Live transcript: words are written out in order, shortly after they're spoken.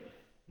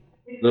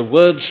The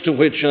words to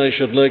which I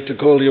should like to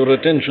call your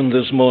attention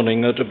this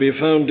morning are to be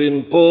found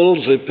in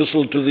Paul's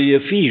epistle to the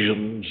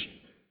Ephesians,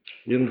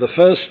 in the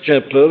first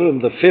chapter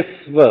and the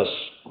 5th verse.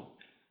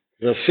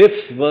 The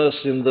 5th verse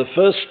in the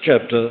first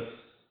chapter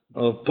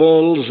of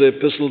Paul's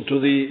epistle to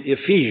the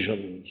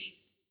Ephesians.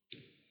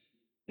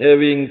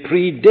 Having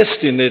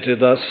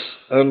predestinated us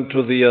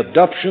unto the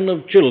adoption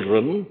of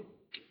children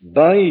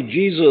by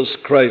Jesus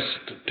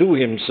Christ to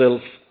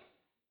himself,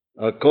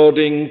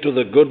 according to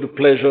the good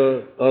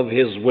pleasure of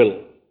his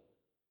will.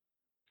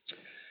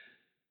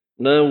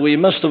 Now, we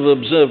must have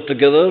observed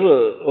together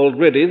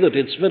already that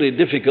it's very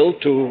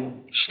difficult to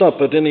stop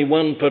at any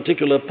one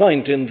particular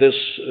point in this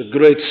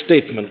great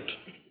statement,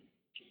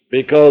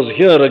 because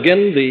here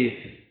again the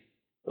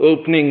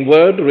opening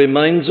word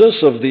reminds us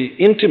of the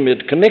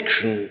intimate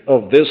connection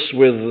of this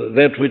with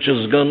that which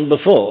has gone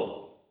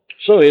before.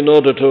 So, in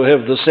order to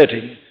have the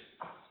setting,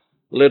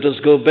 let us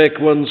go back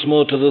once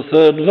more to the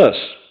 3rd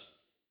verse.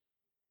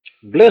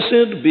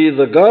 Blessed be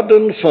the God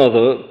and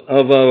Father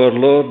of our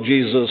Lord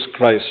Jesus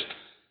Christ,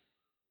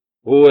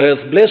 who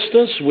hath blessed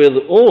us with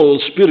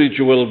all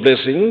spiritual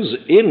blessings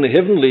in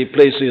heavenly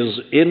places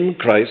in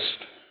Christ,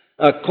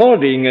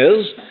 according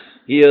as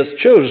he hath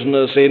chosen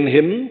us in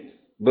him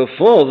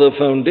before the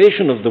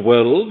foundation of the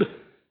world,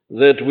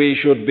 that we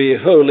should be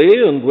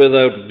holy and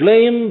without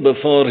blame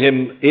before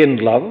him in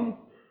love,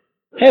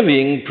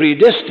 having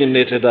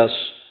predestinated us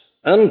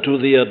unto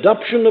the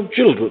adoption of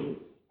children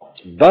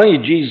by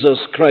Jesus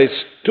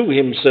Christ to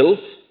himself,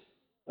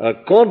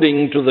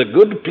 according to the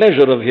good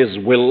pleasure of his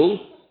will,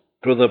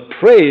 to the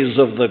praise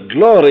of the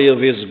glory of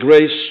his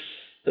grace,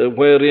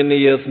 wherein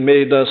he hath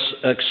made us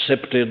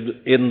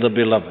accepted in the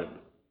beloved.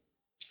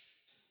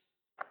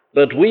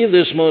 But we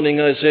this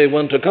morning, I say,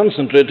 want to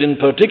concentrate in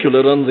particular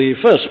on the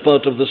first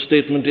part of the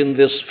statement in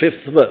this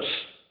 5th verse.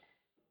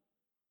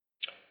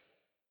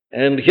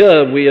 And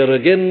here we are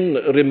again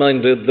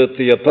reminded that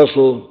the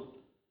apostle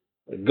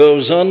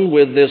goes on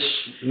with this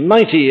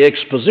mighty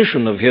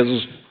exposition of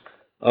his,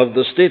 of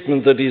the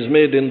statement that he's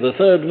made in the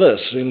 3rd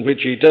verse, in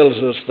which he tells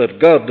us that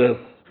God hath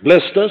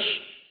blessed us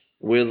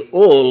with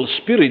all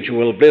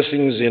spiritual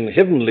blessings in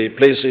heavenly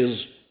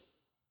places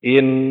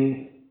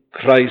in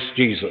Christ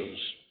Jesus.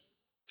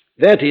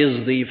 That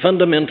is the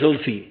fundamental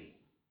theme.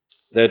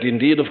 That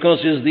indeed, of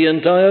course, is the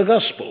entire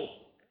gospel.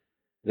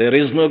 There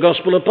is no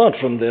gospel apart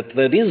from that.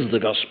 That is the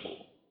gospel.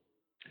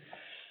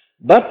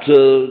 But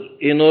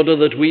in order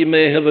that we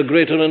may have a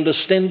greater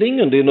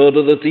understanding, and in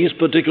order that these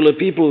particular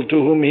people to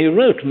whom he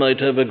wrote might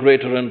have a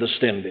greater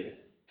understanding,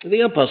 the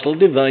apostle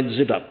divides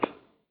it up,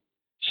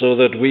 so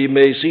that we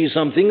may see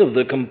something of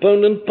the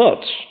component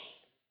parts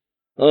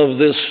of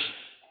this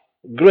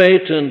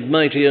great and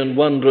mighty and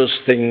wondrous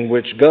thing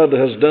which God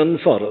has done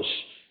for us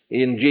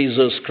in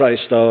Jesus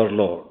Christ our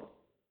Lord.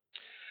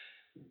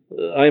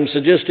 I'm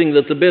suggesting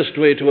that the best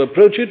way to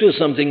approach it is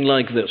something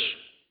like this.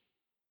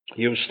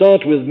 You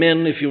start with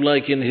man, if you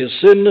like, in his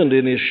sin and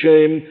in his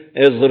shame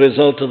as the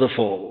result of the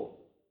fall.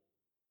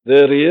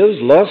 There he is,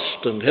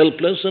 lost and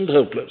helpless and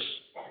hopeless,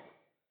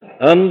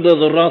 under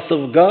the wrath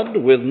of God,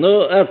 with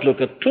no outlook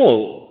at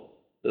all,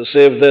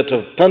 save that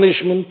of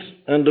punishment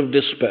and of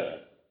despair.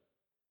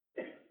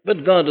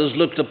 But God has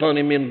looked upon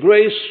him in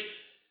grace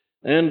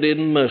and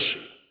in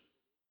mercy.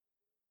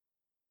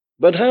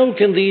 But how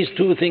can these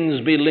two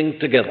things be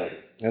linked together?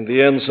 And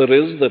the answer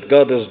is that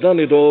God has done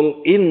it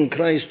all in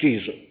Christ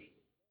Jesus.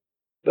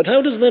 But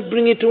how does that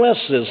bring it to us,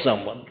 says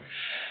someone?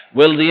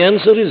 Well, the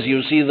answer is,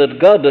 you see,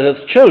 that God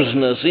hath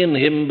chosen us in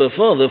him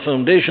before the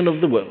foundation of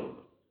the world.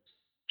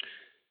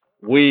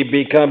 We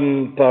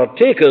become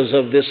partakers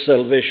of this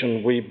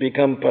salvation. We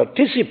become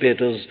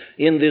participators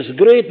in this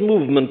great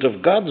movement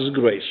of God's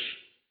grace,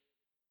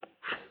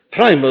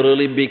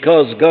 primarily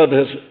because God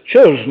has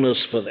chosen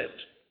us for that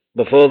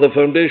before the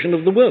foundation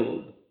of the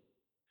world.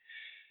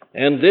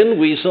 And then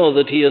we saw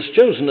that he has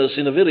chosen us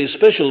in a very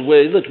special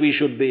way, that we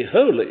should be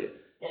holy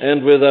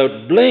and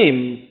without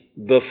blame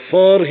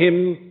before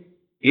him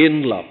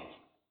in love.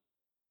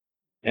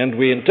 And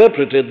we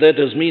interpreted that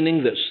as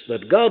meaning this,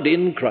 that God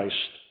in Christ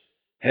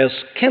has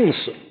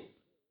cancelled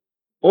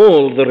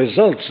all the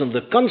results and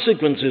the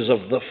consequences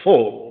of the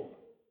fall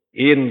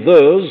in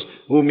those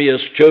whom he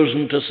has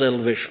chosen to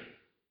salvation.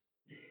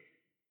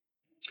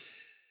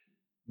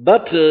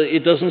 But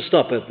it doesn't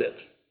stop at that.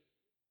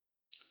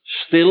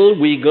 Still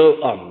we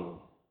go on.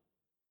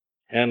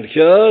 And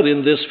here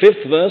in this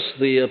 5th verse,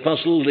 the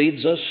apostle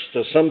leads us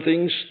to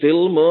something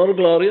still more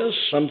glorious,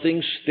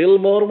 something still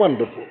more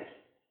wonderful.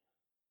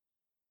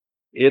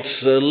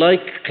 It's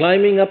like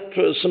climbing up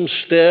some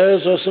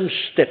stairs or some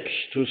steps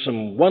to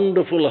some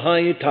wonderful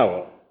high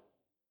tower.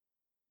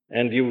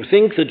 And you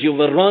think that you've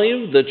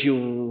arrived, that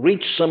you've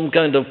reached some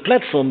kind of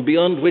platform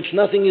beyond which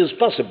nothing is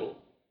possible.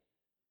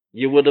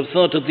 You would have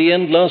thought at the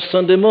end last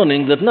Sunday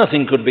morning that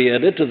nothing could be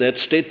added to that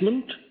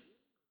statement,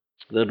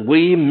 that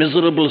we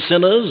miserable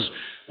sinners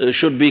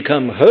should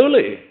become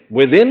holy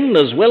within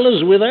as well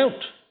as without,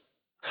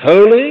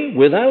 holy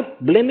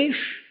without blemish,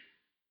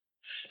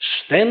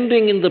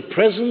 standing in the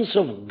presence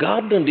of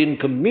God and in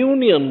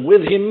communion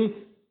with him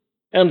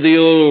and the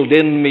old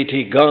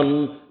enmity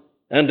gone,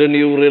 and a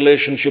new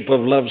relationship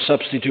of love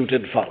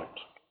substituted for it.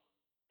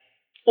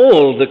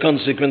 All the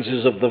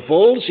consequences of the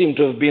fall seem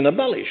to have been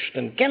abolished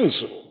and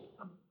cancelled,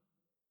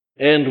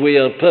 and we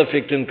are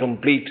perfect and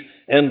complete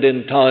and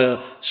entire,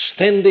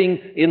 standing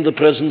in the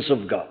presence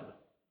of God.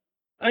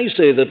 I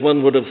say that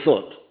one would have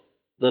thought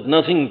that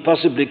nothing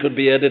possibly could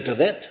be added to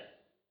that,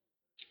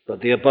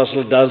 but the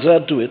apostle does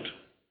add to it.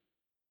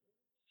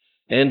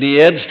 And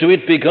he adds to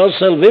it because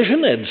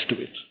salvation adds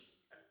to it.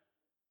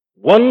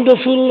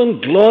 Wonderful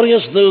and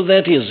glorious though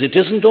that is, it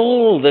isn't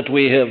all that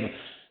we have.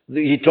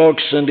 He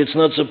talks, and it's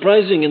not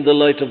surprising in the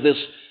light of this,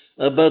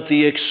 about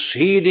the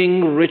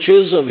exceeding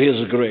riches of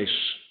his grace.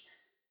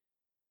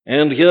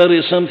 And here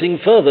is something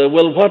further.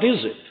 Well, what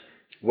is it?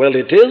 Well,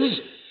 it is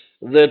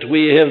that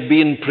we have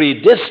been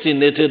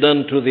predestinated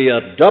unto the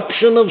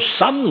adoption of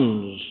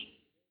sons.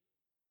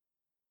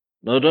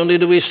 Not only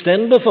do we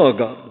stand before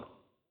God,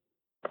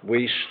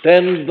 we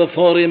stand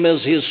before him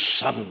as his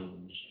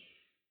sons,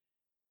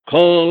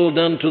 called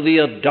unto the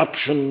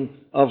adoption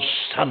of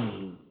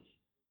sons.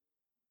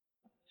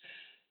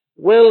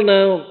 Well,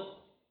 now,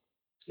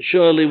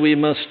 surely we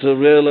must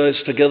realize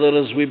together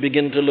as we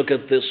begin to look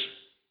at this,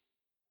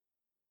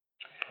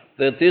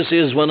 that this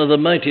is one of the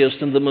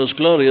mightiest and the most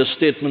glorious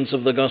statements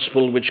of the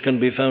gospel which can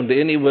be found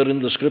anywhere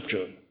in the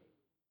Scripture.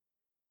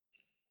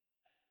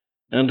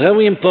 And how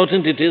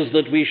important it is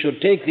that we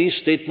should take these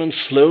statements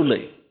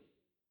slowly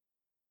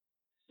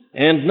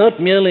and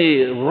not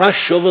merely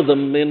rush over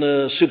them in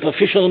a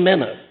superficial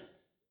manner,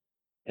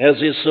 as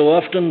is so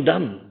often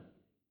done.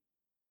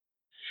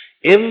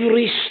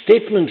 Every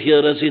statement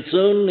here has its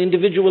own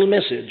individual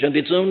message and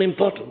its own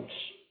importance.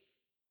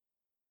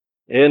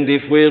 And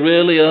if we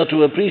really are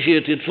to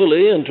appreciate it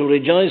fully and to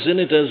rejoice in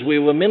it as we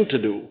were meant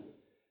to do,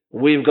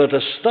 we've got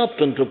to stop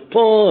and to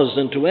pause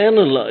and to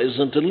analyze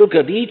and to look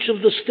at each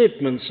of the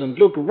statements and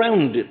look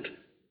round it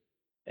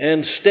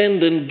and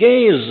stand and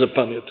gaze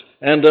upon it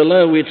and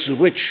allow its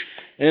rich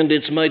and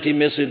its mighty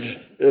message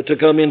to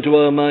come into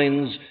our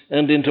minds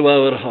and into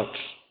our hearts.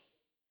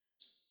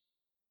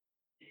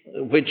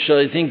 Which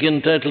I think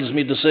entitles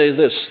me to say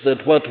this,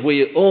 that what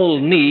we all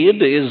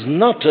need is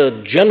not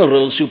a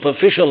general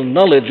superficial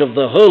knowledge of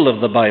the whole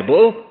of the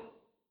Bible,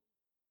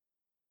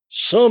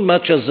 so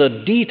much as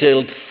a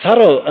detailed,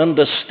 thorough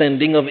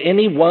understanding of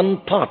any one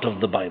part of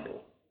the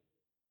Bible.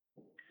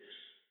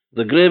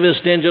 The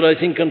gravest danger, I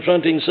think,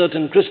 confronting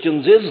certain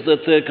Christians is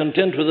that they're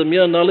content with a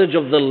mere knowledge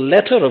of the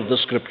letter of the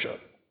Scripture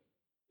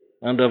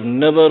and have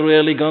never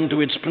really gone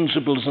to its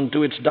principles and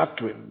to its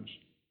doctrines.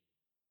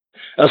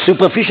 A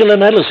superficial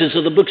analysis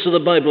of the books of the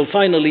Bible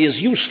finally is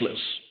useless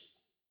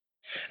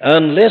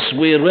unless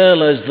we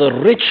realize the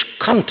rich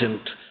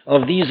content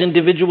of these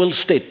individual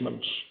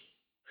statements.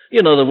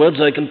 In other words,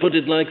 I can put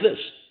it like this.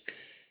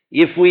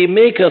 If we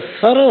make a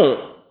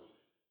thorough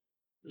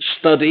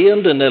study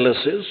and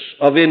analysis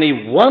of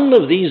any one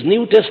of these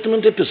New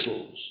Testament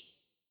epistles,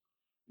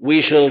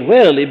 we shall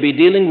rarely be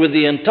dealing with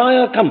the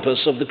entire compass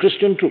of the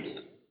Christian truth.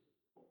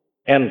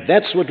 And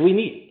that's what we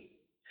need.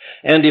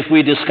 And if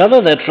we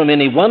discover that from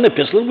any one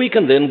epistle, we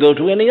can then go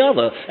to any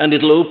other, and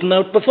it'll open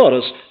out before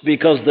us,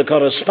 because the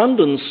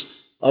correspondence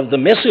of the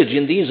message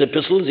in these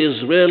epistles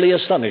is really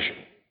astonishing.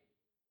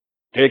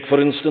 Take,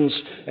 for instance,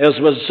 as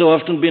was so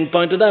often been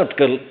pointed out,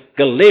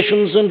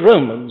 Galatians and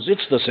Romans.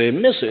 It's the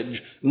same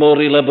message,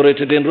 more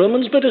elaborated in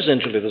Romans, but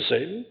essentially the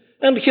same.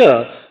 And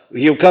here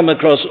you come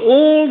across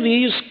all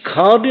these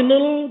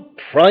cardinal,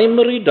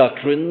 primary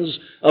doctrines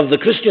of the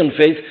Christian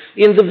faith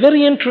in the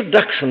very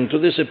introduction to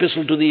this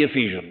epistle to the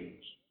Ephesians.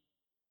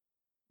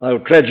 How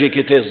tragic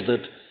it is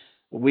that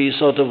we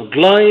sort of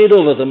glide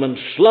over them and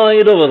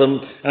slide over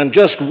them and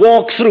just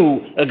walk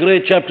through a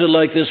great chapter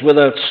like this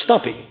without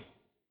stopping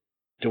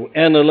to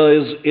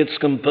analyze its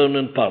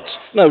component parts.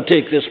 Now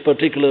take this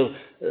particular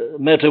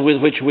matter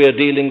with which we are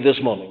dealing this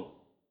morning.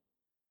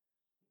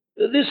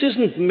 This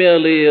isn't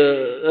merely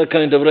a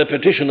kind of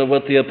repetition of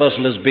what the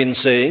apostle has been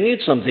saying.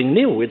 It's something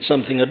new. It's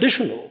something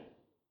additional.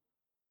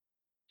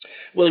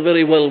 Well,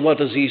 very well, what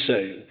does he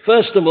say?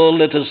 First of all,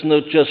 let us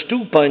note just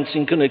 2 points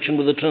in connection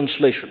with the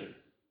translation.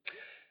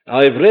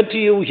 I've read to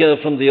you here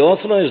from the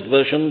Authorized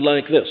Version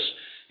like this: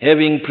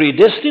 having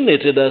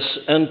predestinated us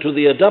unto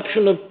the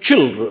adoption of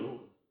children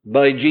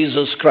by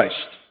Jesus Christ.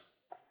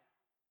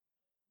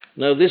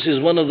 Now, this is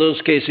one of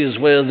those cases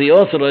where the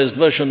Authorized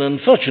Version,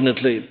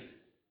 unfortunately,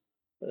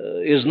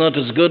 is not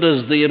as good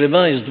as the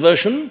Revised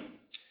Version.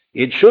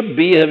 It should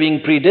be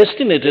having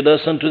predestinated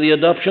us unto the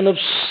adoption of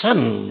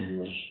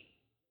sons,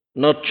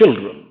 not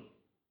children.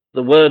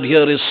 The word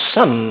here is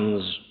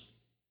sons,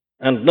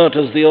 and not,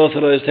 as the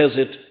Authorized has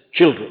it,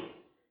 children.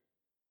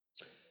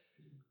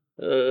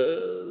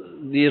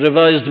 The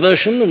Revised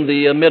Version and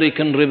the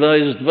American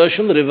Revised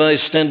Version, the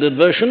Revised Standard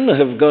Version,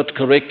 have got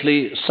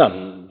correctly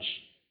sons.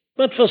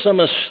 But for some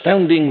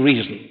astounding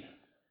reason,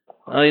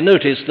 I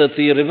noticed that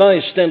the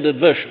Revised Standard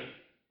Version,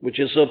 which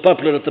is so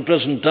popular at the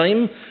present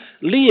time,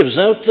 leaves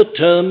out the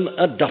term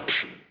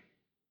adoption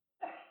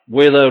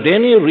without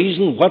any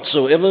reason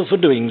whatsoever for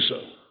doing so.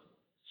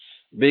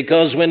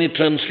 because when it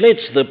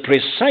translates the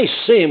precise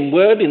same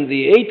word in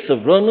the 8th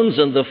of Romans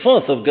and the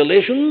 4th of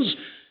Galatians,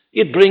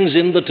 it brings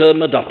in the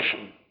term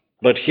adoption.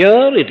 But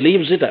here it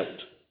leaves it out.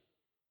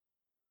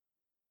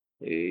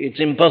 It's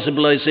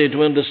impossible, I say,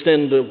 to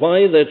understand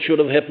why that should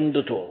have happened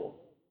at all.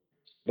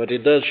 But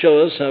it does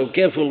show us how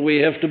careful we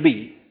have to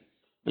be,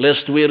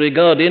 lest we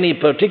regard any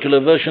particular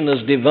version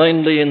as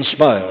divinely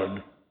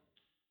inspired.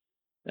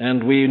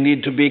 And we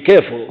need to be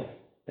careful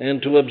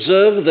and to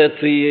observe that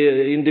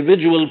the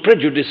individual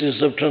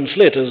prejudices of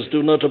translators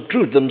do not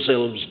obtrude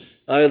themselves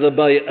either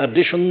by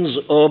additions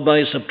or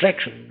by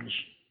subtractions.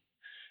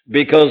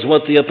 Because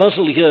what the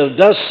apostle here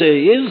does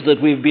say is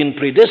that we've been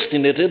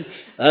predestinated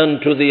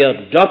unto the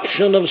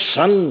adoption of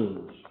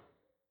sons.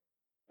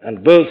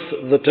 And both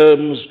the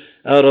terms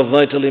are of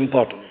vital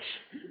importance.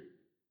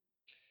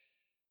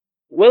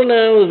 Well,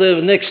 now,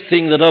 the next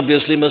thing that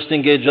obviously must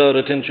engage our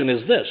attention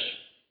is this.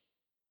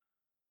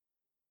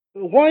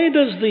 Why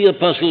does the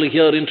apostle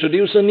here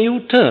introduce a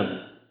new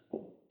term?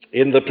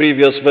 In the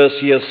previous verse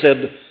he has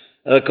said,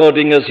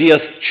 according as he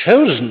hath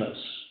chosen us.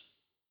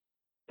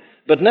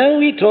 But now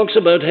he talks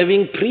about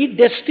having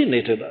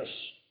predestinated us.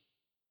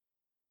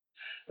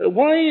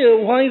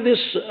 Why this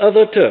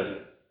other term?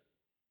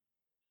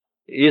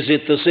 Is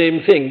it the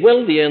same thing?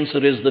 Well, the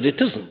answer is that it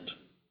isn't.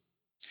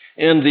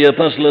 And the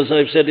apostle, as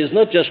I've said, is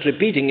not just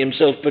repeating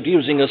himself, but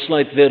using a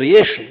slight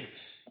variation.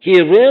 He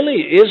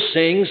really is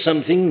saying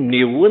something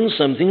new and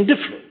something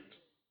different.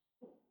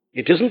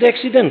 It isn't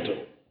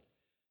accidental.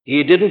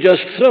 He didn't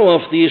just throw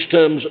off these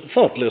terms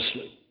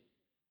thoughtlessly.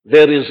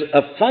 There is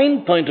a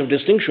fine point of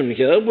distinction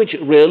here, which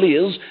really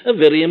is a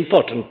very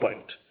important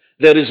point.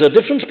 There is a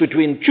difference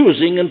between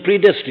choosing and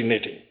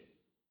predestinating.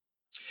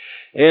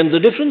 And the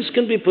difference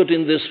can be put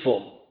in this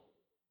form.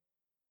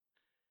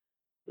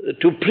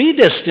 To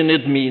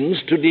predestinate means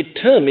to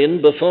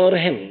determine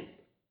beforehand.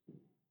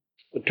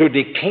 To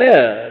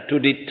declare, to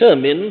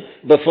determine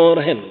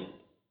beforehand.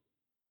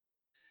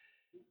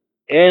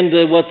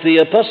 And what the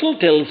apostle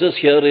tells us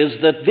here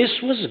is that this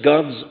was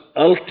God's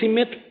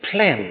ultimate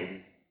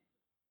plan.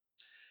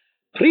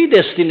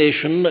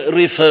 Predestination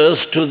refers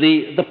to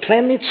the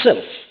plan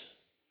itself.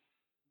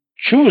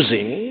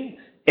 Choosing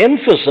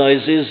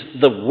emphasizes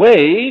the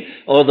way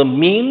or the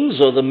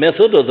means or the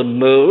method or the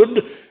mode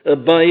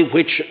by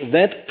which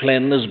that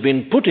plan has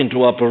been put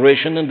into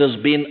operation and has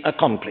been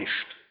accomplished.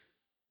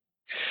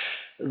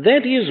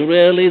 That is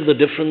really the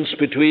difference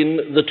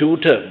between the two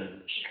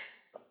terms.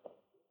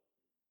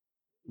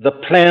 The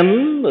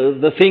plan,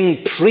 the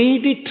thing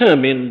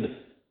predetermined,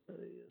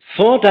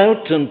 thought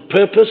out and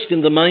purposed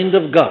in the mind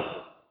of God.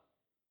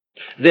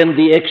 Then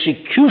the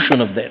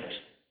execution of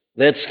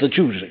that's the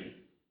choosing.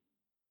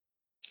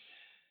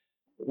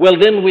 Well,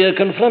 then we are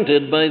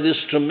confronted by this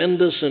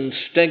tremendous and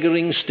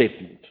staggering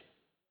statement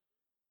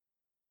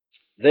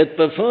that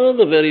before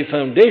the very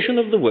foundation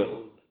of the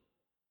world,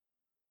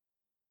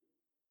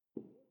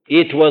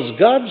 it was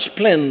God's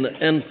plan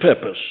and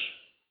purpose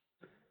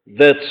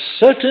that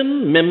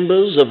certain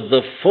members of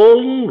the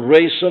fallen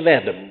race of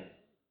Adam,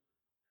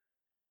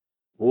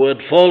 who had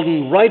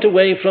fallen right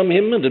away from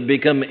him and had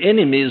become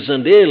enemies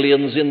and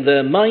aliens in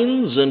their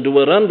minds and who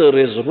were under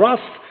his wrath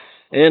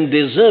and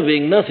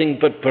deserving nothing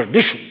but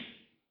perdition,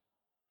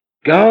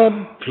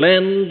 God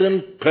planned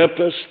and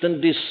purposed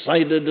and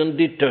decided and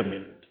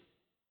determined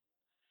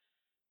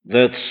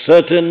that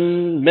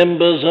certain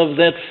members of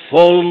that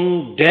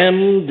fallen,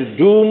 damned,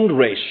 doomed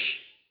race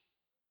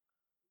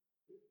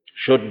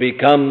should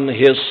become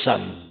his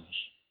sons,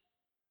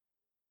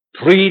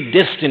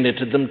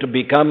 predestinated them to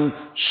become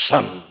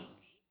sons.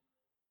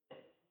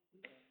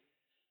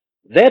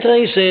 That,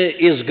 I say,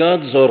 is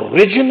God's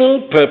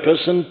original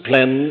purpose and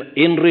plan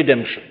in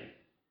redemption.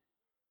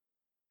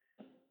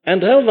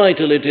 And how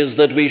vital it is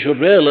that we should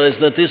realize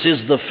that this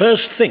is the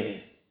first thing.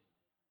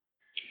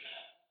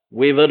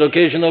 We've had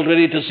occasion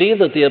already to see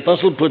that the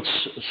apostle puts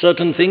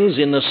certain things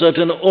in a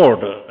certain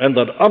order, and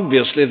that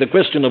obviously the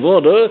question of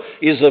order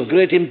is of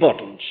great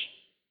importance.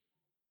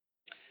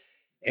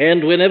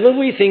 And whenever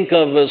we think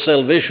of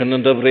salvation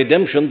and of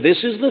redemption, this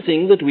is the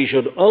thing that we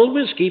should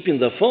always keep in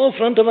the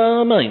forefront of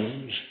our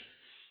minds.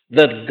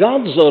 That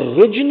God's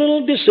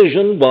original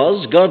decision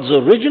was, God's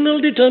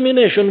original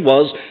determination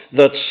was,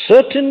 that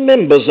certain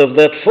members of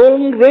that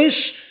fallen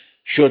race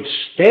should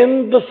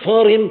stand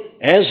before him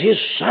as his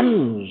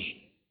sons.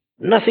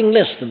 Nothing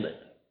less than that.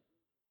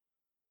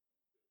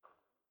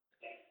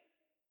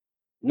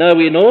 Now,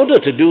 in order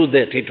to do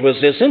that, it was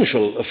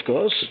essential, of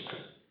course,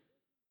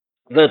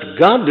 that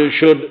God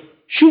should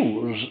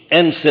choose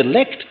and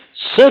select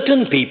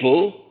certain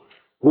people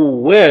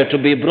who were to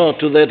be brought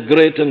to that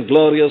great and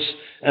glorious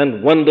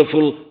and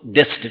wonderful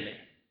destiny.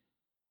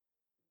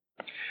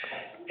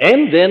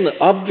 And then,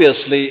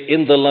 obviously,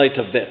 in the light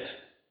of that,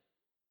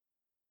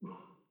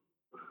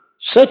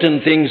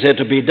 certain things had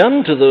to be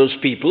done to those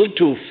people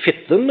to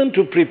fit them and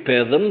to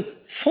prepare them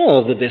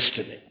for the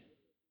destiny.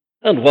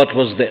 And what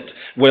was that?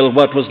 Well,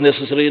 what was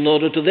necessary in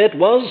order to that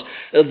was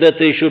that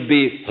they should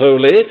be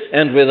holy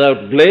and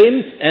without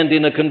blame and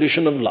in a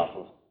condition of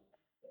love.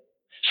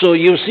 So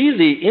you see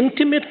the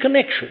intimate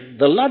connection,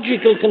 the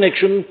logical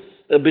connection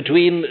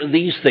between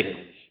these things.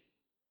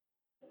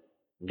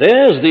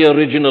 There's the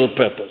original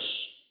purpose.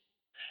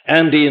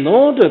 And in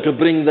order to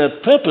bring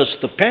that purpose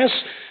to pass,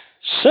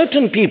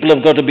 certain people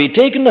have got to be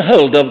taken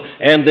hold of,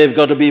 and they've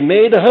got to be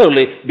made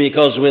holy,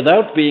 because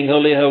without being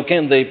holy, how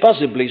can they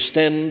possibly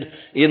stand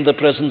in the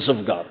presence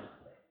of God?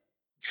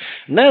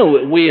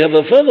 Now, we have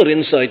a further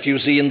insight, you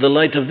see, in the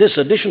light of this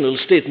additional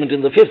statement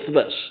in the 5th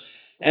verse,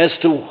 as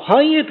to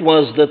why it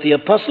was that the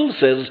apostle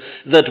says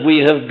that we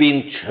have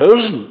been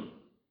chosen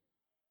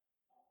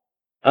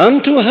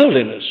unto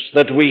holiness,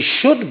 that we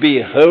should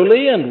be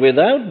holy and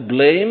without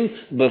blame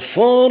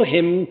before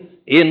him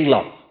in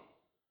love.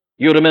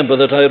 You remember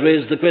that I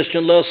raised the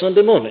question last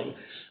Sunday morning.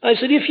 I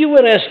said, if you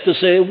were asked to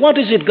say, what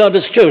is it God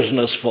has chosen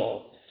us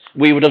for?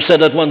 We would have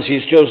said at once,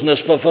 he's chosen us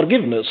for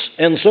forgiveness,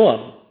 and so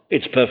on.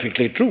 It's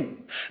perfectly true.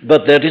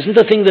 But that isn't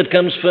the thing that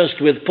comes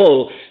first with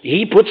Paul.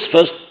 He puts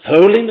first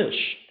holiness.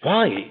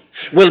 Why?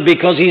 Well,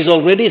 because he's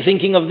already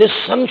thinking of this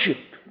sonship,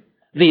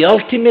 the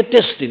ultimate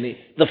destiny,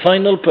 the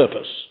final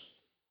purpose.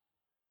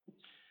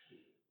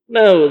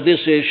 Now,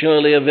 this is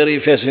surely a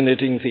very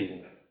fascinating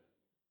thing.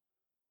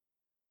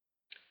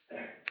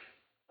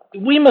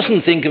 We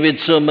mustn't think of it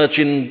so much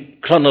in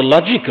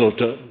chronological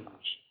terms.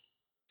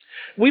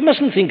 We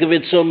mustn't think of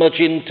it so much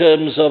in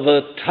terms of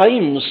a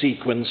time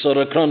sequence or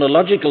a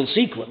chronological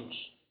sequence.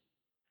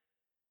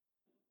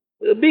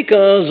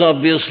 Because,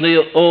 obviously,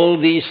 all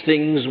these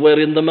things were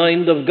in the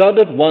mind of God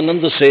at one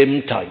and the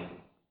same time.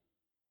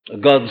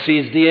 God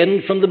sees the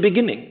end from the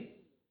beginning.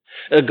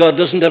 God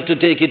doesn't have to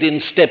take it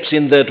in steps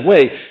in that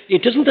way.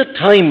 It isn't a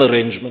time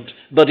arrangement,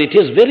 but it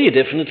is very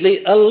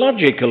definitely a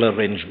logical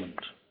arrangement.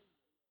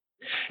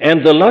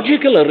 And the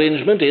logical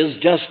arrangement is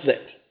just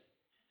that.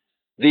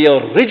 The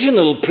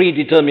original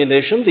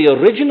predetermination, the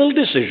original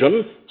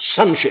decision,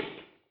 sonship.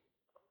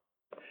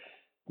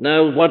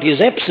 Now, what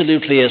is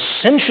absolutely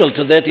essential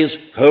to that is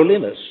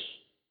holiness.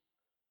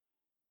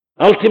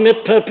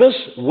 Ultimate purpose,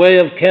 way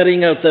of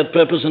carrying out that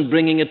purpose and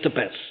bringing it to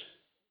pass.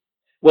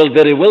 Well,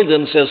 very well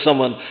then, says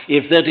someone,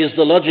 if that is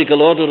the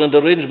logical order and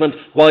arrangement,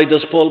 why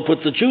does Paul put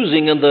the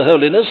choosing and the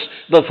holiness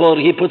before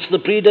he puts the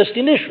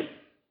predestination?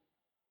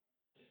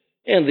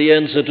 And the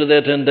answer to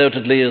that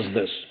undoubtedly is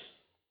this,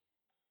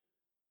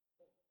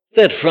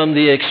 that from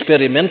the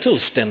experimental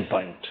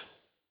standpoint,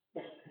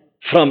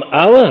 from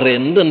our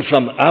end and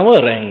from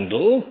our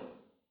angle,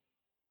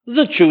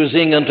 the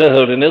choosing unto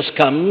holiness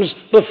comes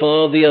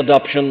before the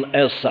adoption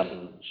as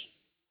sons.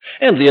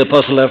 And the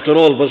apostle, after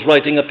all, was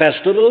writing a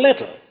pastoral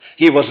letter.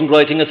 He wasn't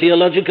writing a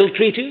theological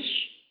treatise.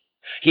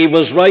 He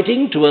was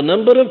writing to a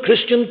number of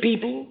Christian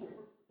people,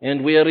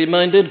 and we are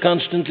reminded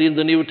constantly in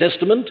the New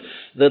Testament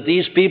that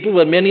these people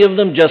were, many of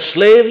them, just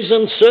slaves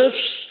and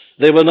serfs.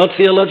 They were not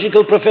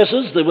theological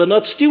professors, they were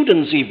not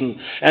students even,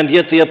 and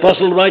yet the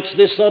apostle writes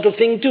this sort of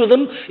thing to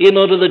them in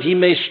order that he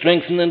may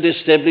strengthen and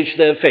establish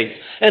their faith.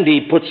 And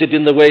he puts it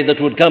in the way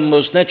that would come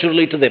most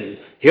naturally to them.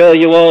 Here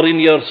you are in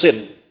your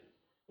sin.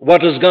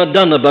 What has God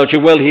done about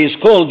you? Well, he's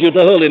called you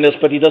to holiness,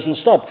 but he doesn't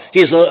stop.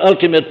 His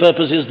ultimate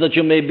purpose is that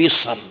you may be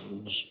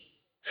sons.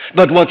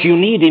 But what you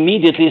need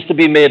immediately is to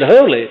be made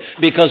holy,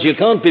 because you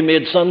can't be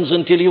made sons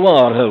until you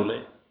are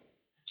holy.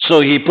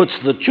 So he puts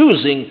the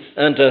choosing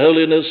unto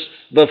holiness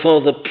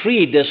before the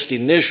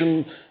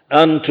predestination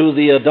unto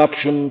the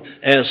adoption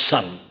as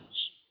sons.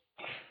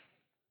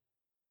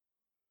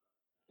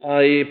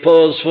 I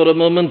pause for a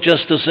moment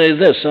just to say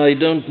this. I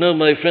don't know,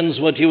 my friends,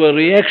 what your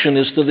reaction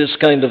is to this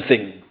kind of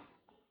thing.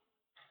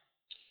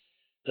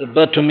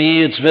 But to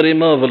me, it's very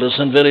marvelous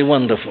and very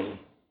wonderful.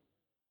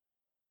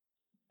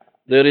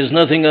 There is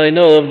nothing I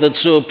know of that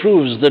so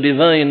proves the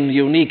divine,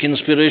 unique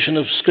inspiration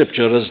of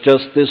Scripture as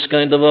just this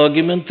kind of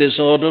argument, this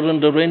order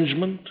and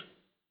arrangement.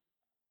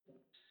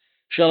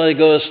 Shall I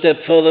go a step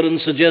further and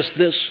suggest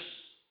this?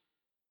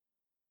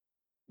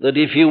 That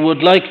if you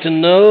would like to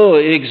know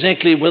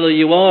exactly whether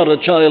you are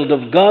a child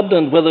of God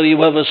and whether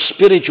you have a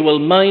spiritual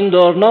mind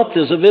or not,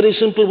 there's a very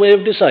simple way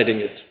of deciding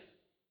it.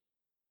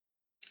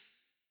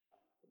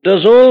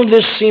 Does all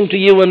this seem to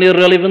you an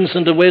irrelevance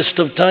and a waste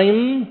of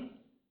time?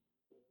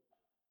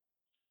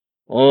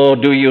 Or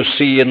do you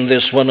see in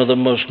this one of the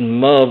most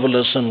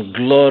marvelous and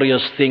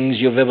glorious things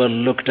you've ever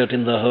looked at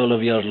in the whole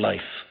of your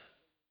life?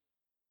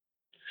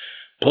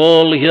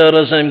 Paul here,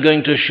 as I'm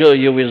going to show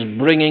you, is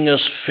bringing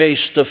us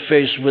face to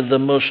face with the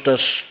most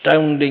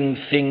astounding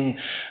thing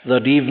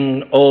that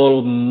even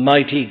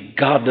Almighty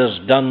God has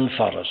done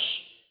for us.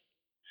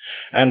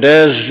 And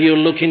as you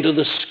look into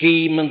the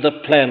scheme and the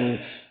plan,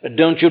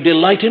 don't you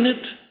delight in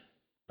it?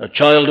 A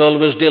child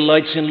always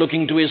delights in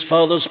looking to his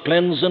father's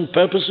plans and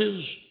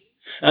purposes.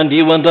 And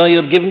you and I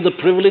are given the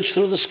privilege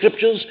through the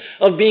Scriptures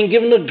of being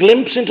given a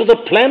glimpse into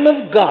the plan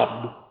of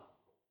God.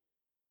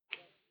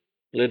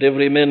 Let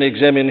every man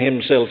examine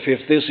himself.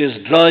 If this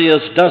is dry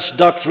as dust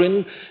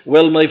doctrine,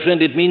 well, my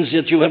friend, it means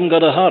that you haven't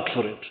got a heart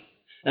for it.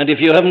 And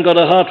if you haven't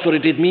got a heart for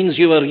it, it means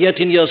you are yet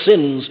in your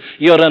sins.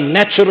 You're a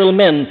natural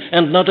man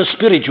and not a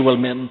spiritual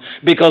man.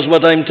 Because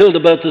what I'm told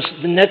about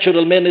the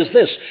natural man is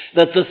this,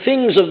 that the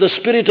things of the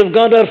Spirit of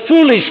God are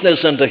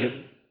foolishness unto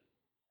him.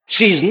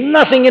 Sees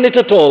nothing in it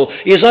at all,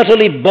 is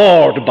utterly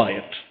bored by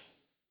it.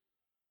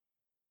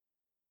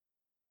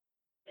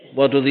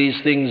 What do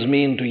these things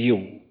mean to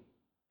you?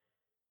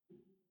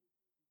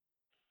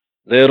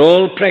 They're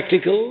all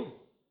practical.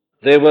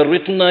 They were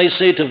written, I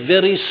say, to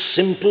very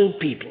simple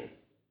people.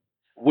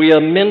 We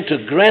are meant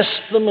to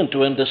grasp them and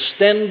to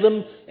understand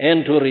them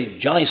and to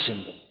rejoice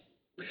in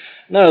them.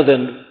 Now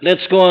then,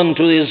 let's go on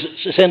to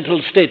his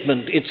central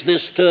statement. It's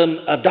this term,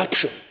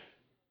 adoption.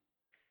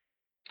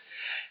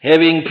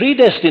 Having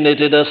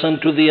predestinated us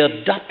unto the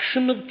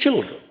adoption of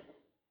children.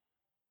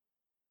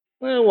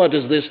 Well, what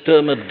does this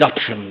term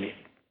adoption mean?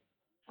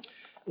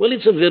 Well,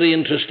 it's a very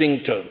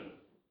interesting term.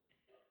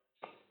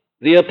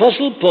 The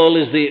Apostle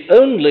Paul is the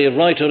only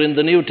writer in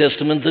the New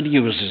Testament that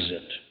uses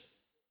it.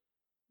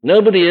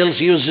 Nobody else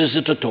uses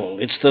it at all.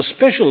 It's the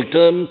special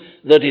term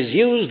that is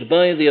used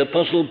by the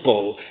Apostle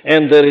Paul,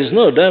 and there is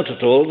no doubt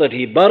at all that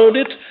he borrowed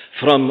it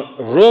from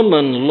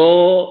Roman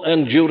law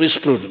and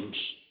jurisprudence.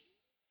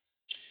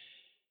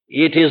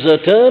 It is a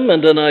term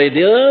and an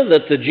idea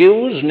that the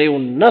Jews knew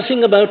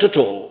nothing about at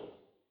all.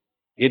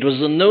 It was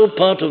no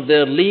part of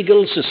their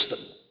legal system,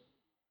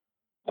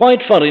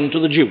 quite foreign to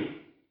the Jew.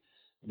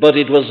 But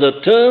it was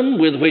a term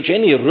with which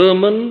any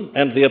Roman,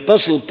 and the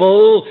Apostle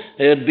Paul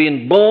had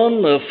been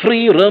born a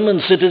free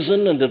Roman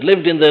citizen and had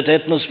lived in that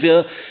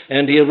atmosphere,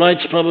 and he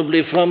writes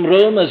probably from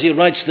Rome as he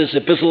writes this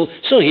epistle,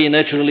 so he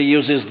naturally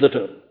uses the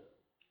term.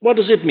 What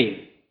does it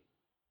mean?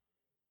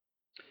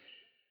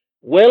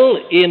 Well,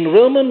 in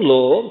Roman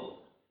law,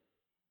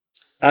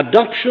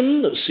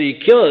 adoption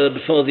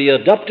secured for the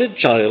adopted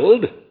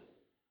child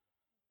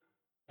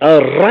a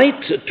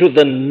right to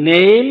the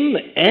name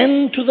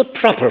and to the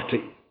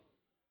property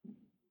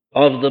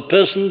of the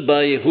person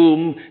by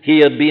whom he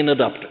had been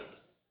adopted.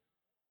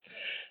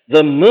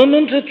 The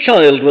moment a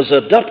child was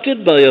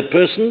adopted by a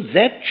person,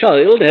 that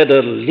child had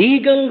a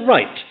legal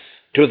right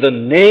to the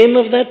name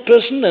of that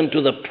person and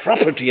to the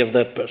property of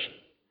that person.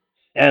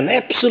 An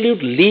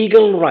absolute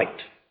legal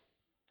right.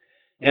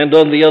 And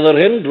on the other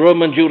hand,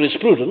 Roman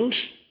jurisprudence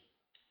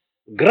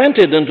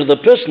granted unto the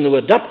person who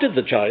adopted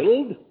the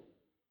child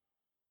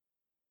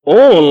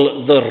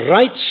all the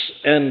rights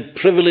and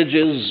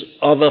privileges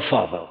of a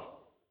father.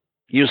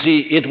 You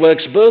see, it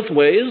works both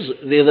ways.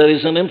 There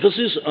is an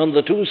emphasis on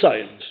the two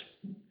sides.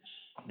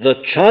 The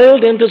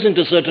child enters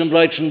into certain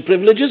rights and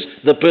privileges.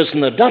 The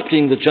person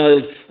adopting the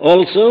child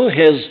also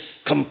has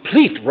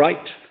complete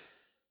right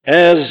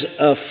as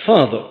a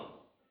father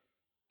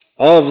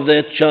of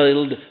that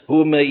child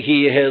whom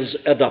he has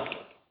adopted.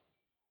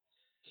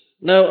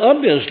 Now,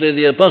 obviously,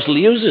 the apostle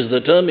uses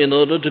the term in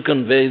order to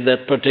convey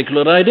that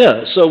particular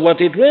idea. So what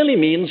it really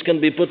means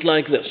can be put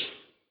like this.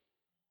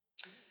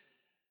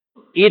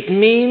 It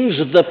means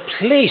the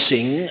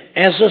placing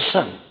as a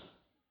son.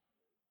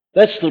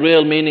 That's the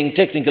real meaning,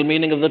 technical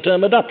meaning of the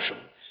term adoption.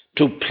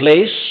 To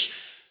place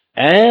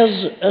as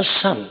a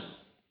son.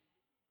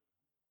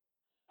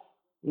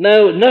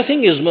 Now,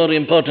 nothing is more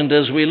important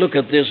as we look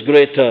at this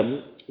great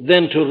term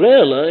than to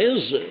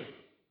realize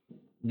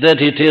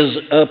that it is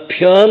a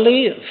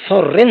purely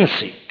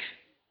forensic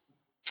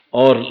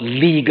or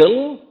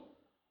legal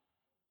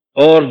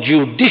or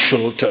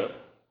judicial term.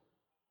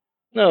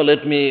 Now,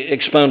 let me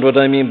expound what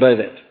I mean by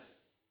that.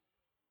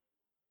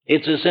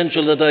 It's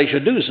essential that I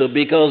should do so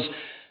because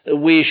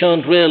we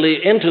shan't really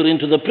enter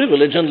into the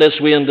privilege unless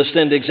we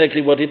understand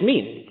exactly what it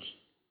means.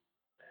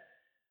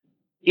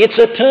 It's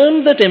a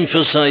term that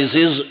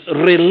emphasizes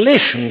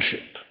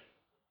relationship.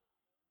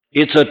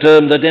 It's a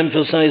term that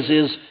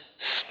emphasizes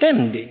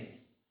standing.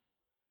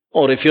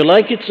 Or if you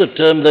like, it's a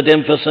term that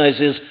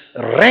emphasizes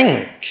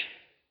rank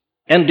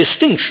and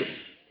distinction.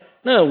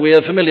 Now, we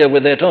are familiar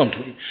with that, aren't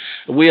we?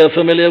 We are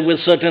familiar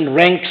with certain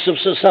ranks of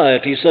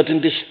society, certain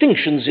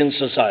distinctions in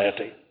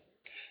society,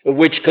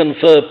 which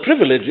confer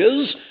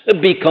privileges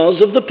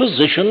because of the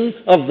position,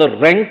 of the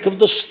rank, of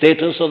the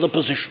status, or the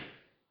position.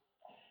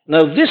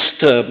 Now, this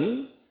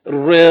term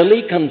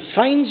really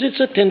confines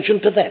its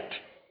attention to that.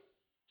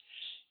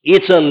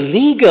 It's a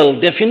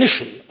legal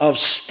definition of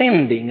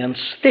standing and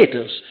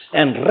status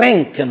and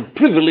rank and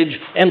privilege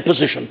and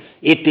position.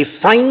 It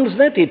defines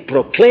that, it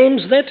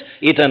proclaims that,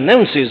 it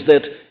announces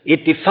that,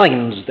 it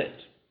defines that.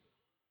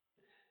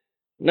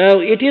 Now,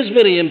 it is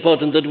very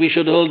important that we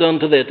should hold on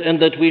to that and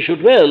that we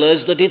should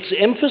realize that its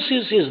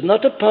emphasis is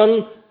not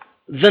upon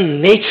the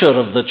nature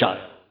of the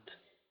child,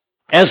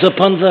 as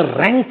upon the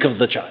rank of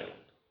the child.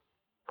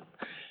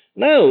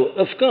 Now,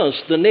 of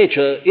course, the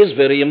nature is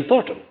very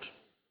important.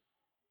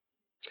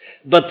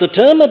 But the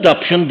term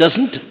adoption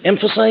doesn't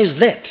emphasize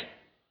that.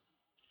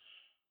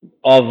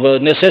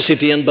 Of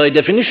necessity and by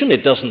definition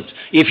it doesn't.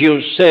 If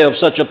you say of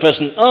such a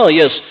person, oh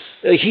yes,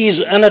 he's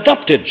an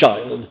adopted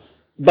child,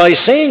 by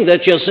saying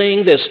that you're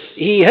saying this,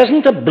 he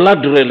hasn't a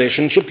blood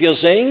relationship, you're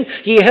saying,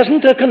 he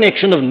hasn't a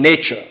connection of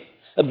nature.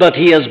 but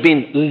he has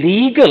been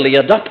legally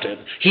adopted.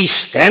 He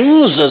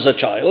stands as a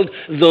child,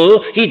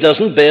 though he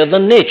doesn't bear the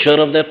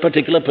nature of that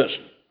particular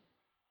person.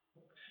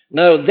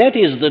 Now, that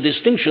is the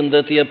distinction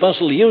that the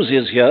apostle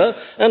uses here,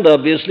 and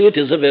obviously it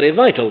is a very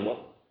vital one.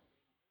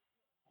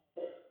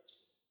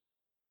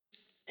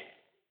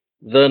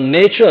 The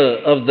nature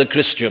of the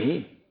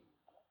Christian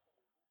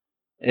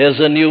as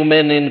a new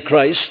man in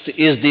Christ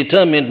is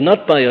determined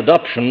not by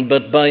adoption,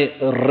 but by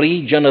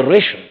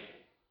regeneration.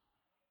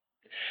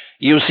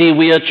 You see,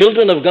 we are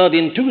children of God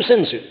in two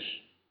senses.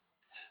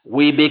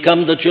 We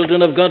become the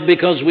children of God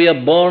because we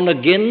are born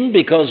again,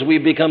 because we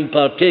become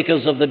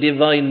partakers of the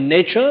divine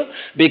nature,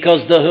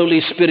 because the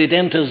Holy Spirit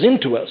enters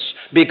into us,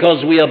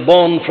 because we are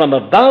born from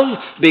above,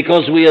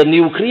 because we are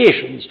new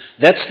creations.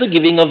 That's the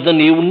giving of the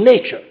new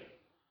nature.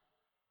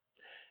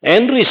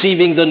 And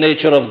receiving the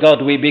nature of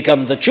God, we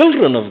become the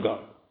children of God.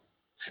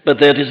 But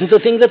that isn't the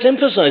thing that's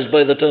emphasized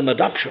by the term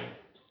adoption.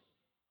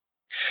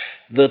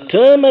 The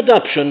term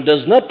adoption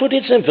does not put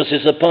its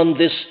emphasis upon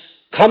this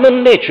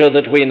common nature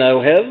that we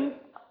now have,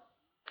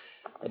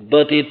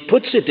 but it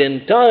puts it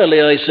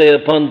entirely, I say,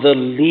 upon the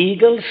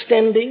legal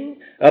standing,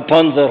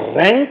 upon the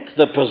rank,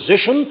 the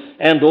position,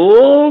 and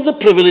all the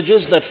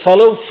privileges that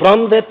follow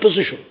from that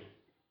position.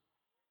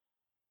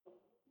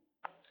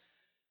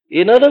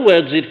 In other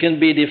words, it can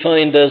be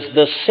defined as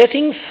the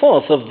setting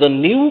forth of the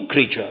new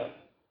creature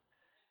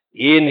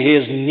in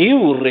his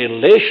new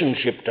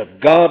relationship to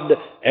God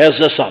as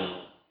a son.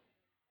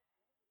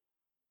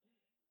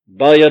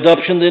 By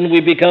adoption, then,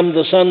 we become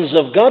the sons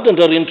of God and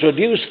are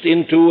introduced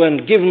into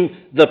and given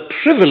the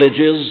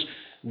privileges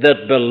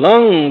that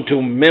belong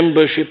to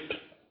membership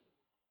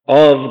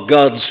of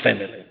God's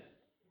family.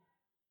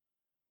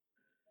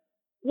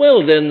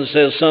 Well, then,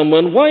 says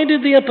someone, why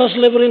did the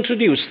apostle ever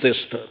introduce this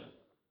term?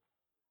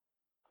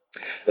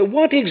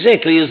 What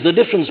exactly is the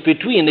difference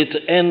between it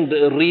and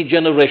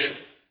regeneration?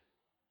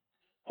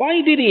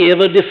 Why did he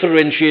ever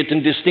differentiate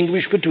and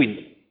distinguish between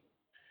them?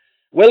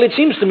 Well, it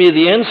seems to me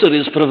the answer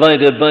is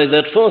provided by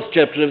that 4th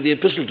chapter of the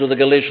Epistle to the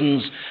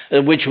Galatians,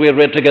 which we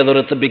read together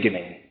at the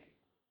beginning.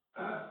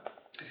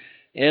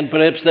 And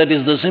perhaps that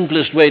is the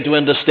simplest way to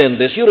understand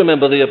this. You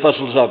remember the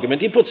apostle's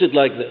argument. He puts it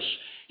like this.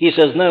 He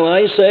says, now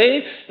I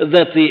say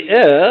that the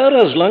heir,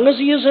 as long as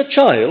he is a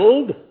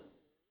child,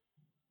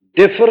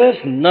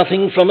 differeth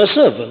nothing from a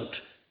servant,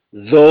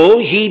 though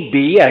he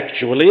be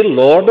actually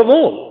Lord of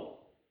all.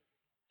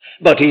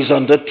 But he's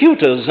under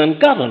tutors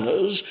and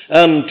governors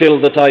until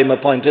the time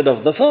appointed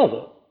of the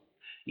Father.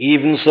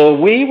 Even so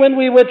we, when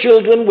we were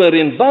children, were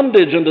in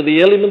bondage under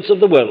the elements of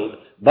the world.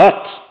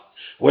 But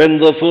when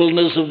the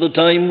fullness of the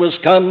time was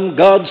come,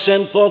 God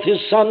sent forth his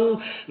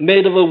Son,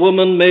 made of a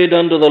woman, made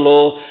under the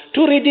law,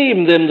 to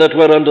redeem them that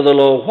were under the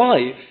law.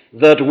 Why?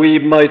 That we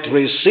might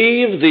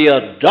receive the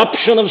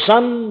adoption of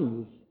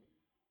sons.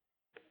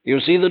 You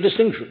see the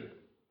distinction?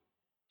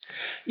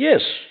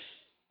 Yes,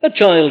 a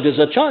child is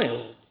a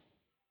child.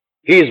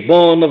 He is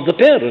born of the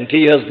parent.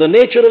 He has the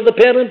nature of the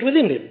parent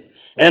within him.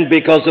 And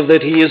because of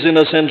that, he is, in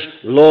a sense,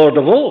 Lord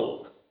of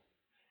all.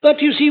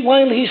 But you see,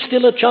 while he's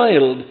still a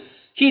child,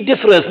 he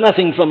differeth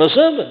nothing from a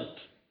servant.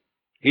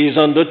 He is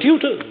under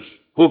tutors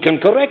who can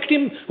correct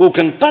him, who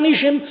can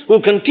punish him,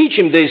 who can teach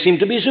him. They seem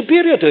to be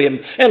superior to him.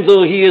 And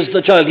though he is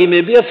the child, he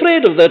may be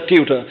afraid of that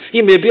tutor.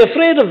 He may be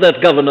afraid of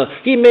that governor.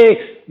 He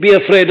may be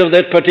afraid of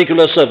that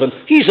particular servant.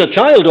 He's a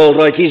child, all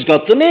right. He's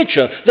got the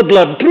nature. The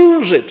blood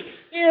proves it.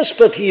 Yes,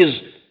 but he's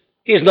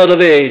not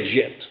of age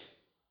yet.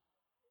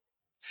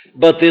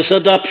 But this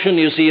adoption,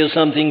 you see, is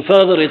something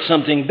further. It's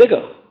something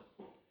bigger.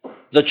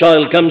 The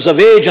child comes of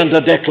age and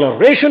a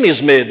declaration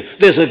is made.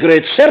 There's a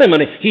great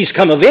ceremony. He's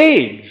come of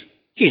age.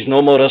 He's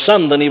no more a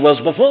son than he was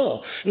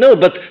before. No,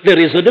 but there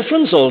is a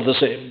difference all the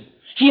same.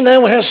 He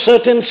now has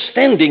certain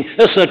standing,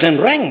 a certain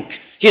rank.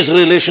 His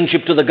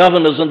relationship to the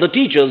governors and the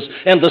teachers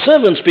and the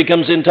servants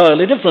becomes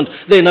entirely different.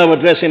 They now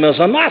address him as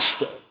a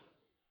master.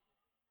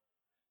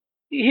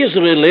 His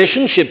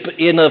relationship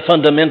in a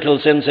fundamental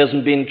sense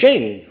hasn't been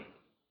changed.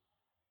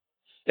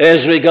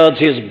 As regards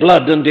his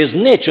blood and his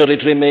nature,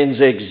 it remains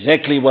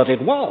exactly what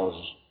it was.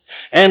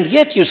 And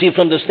yet, you see,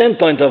 from the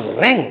standpoint of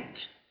rank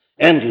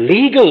and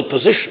legal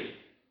position,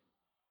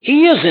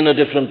 he is in a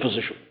different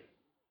position.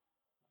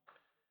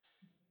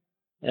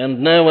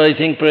 And now I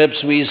think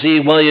perhaps we see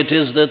why it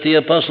is that the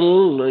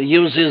apostle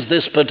uses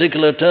this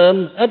particular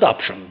term,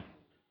 adoption.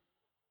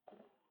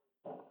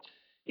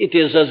 It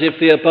is as if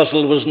the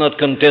apostle was not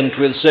content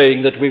with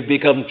saying that we've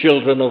become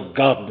children of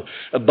God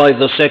by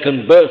the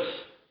second birth,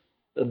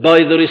 by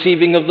the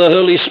receiving of the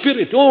Holy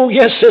Spirit. Oh,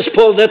 yes, says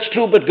Paul, that's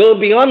true, but go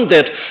beyond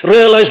that.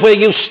 Realize where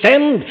you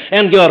stand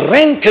and your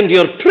rank and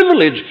your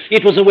privilege.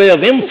 It was a way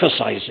of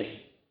emphasizing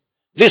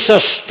this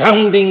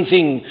astounding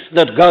thing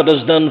that God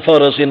has done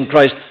for us in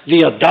Christ,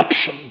 the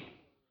adoption.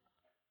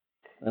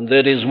 And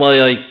that is why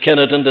I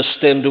cannot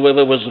understand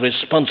whoever was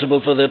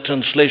responsible for that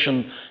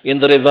translation in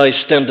the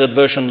Revised Standard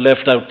Version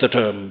left out the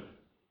term.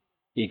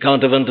 He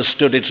can't have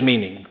understood its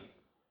meaning.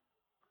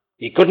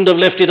 He couldn't have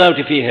left it out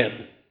if he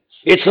had.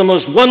 It's the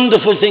most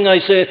wonderful thing, I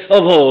say,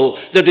 of all,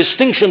 the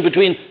distinction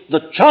between the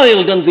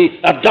child and the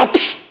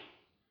adoption.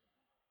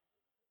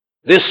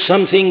 this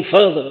something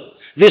further,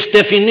 this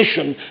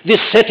definition, this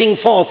setting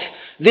forth,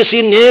 this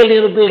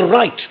inalienable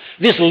right,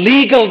 this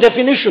legal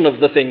definition of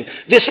the thing,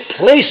 this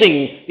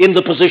placing in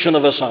the position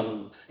of a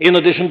son, in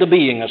addition to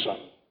being a son.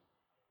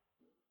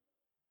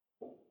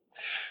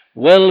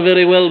 Well,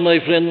 very well, my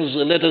friends,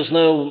 let us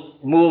now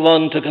move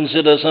on to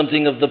consider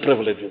something of the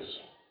privileges.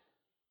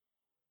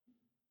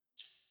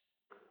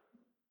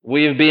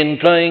 We've been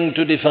trying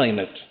to define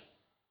it.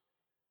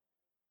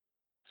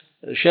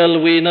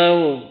 Shall we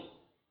now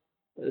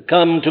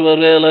come to a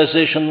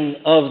realization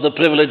of the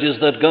privileges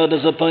that God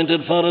has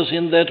appointed for us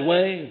in that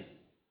way?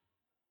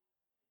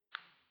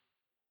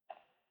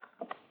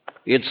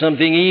 It's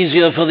something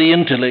easier for the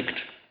intellect,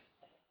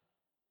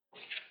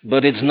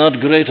 but it's not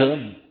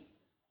greater.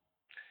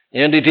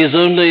 And it is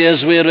only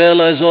as we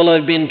realize all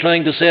I've been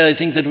trying to say, I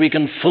think, that we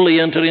can fully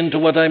enter into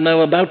what I'm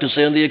now about to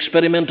say on the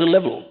experimental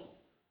level.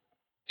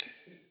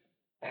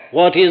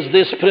 What is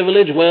this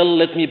privilege? Well,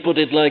 let me put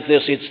it like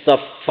this. It's the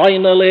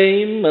final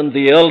aim and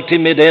the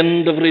ultimate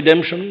end of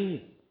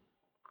redemption.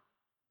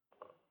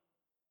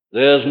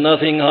 There's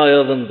nothing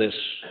higher than this.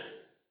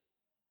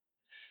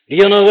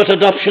 You know what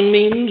adoption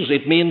means?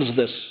 It means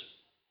this.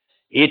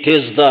 It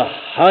is the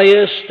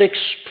highest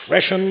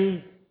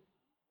expression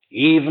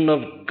even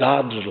of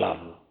God's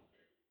love.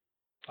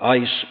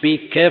 I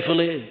speak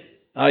carefully.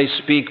 I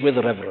speak with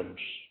reverence.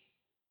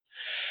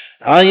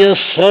 I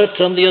assert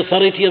on the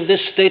authority of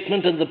this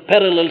statement and the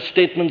parallel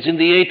statements in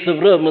the 8th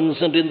of Romans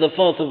and in the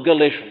 4th of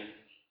Galatians,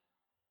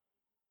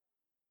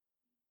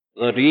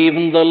 that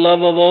even the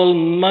love of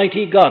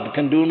Almighty God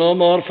can do no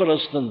more for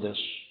us than this.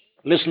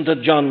 Listen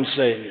to John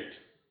saying it.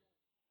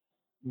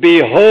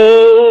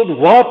 Behold,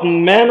 what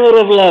manner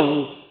of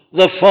love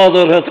the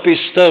Father hath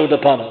bestowed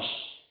upon us.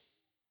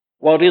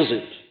 What is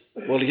it?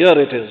 Well, here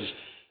it is,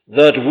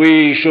 that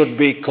we should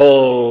be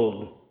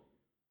called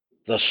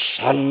the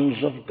sons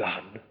of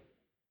God.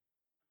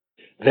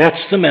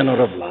 That's the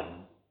manner of love.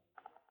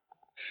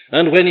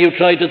 And when you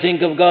try to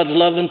think of God's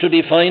love and to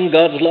define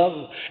God's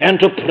love and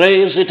to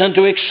praise it and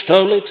to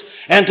extol it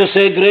and to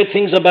say great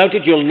things about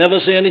it, you'll never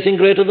say anything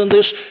greater than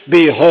this.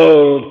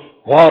 Behold,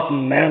 what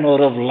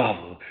manner of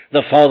love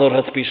the Father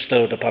hath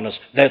bestowed upon us.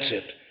 That's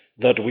it,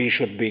 that we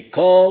should be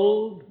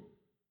called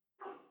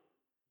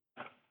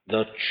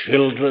the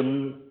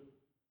children,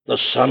 the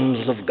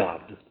sons of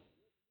God.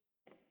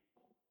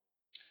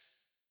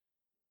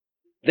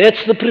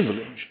 That's the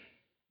privilege.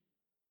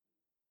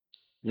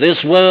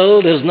 This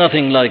world is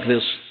nothing like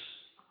this.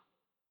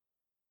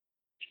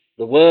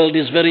 The world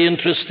is very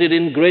interested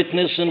in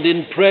greatness and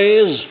in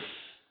praise.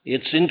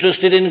 It's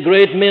interested in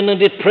great men,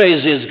 and it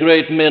praises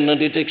great men,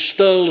 and it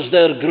extols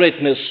their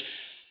greatness.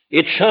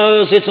 It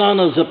showers its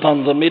honors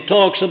upon them. It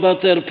talks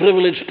about their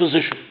privileged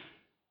position.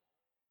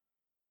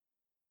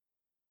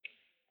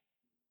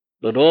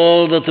 But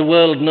all that the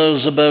world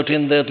knows about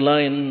in that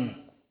line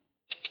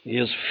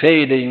is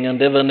fading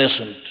and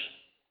evanescent.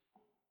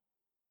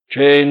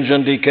 Change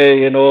and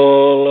decay in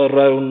all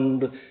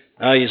around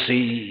I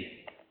see.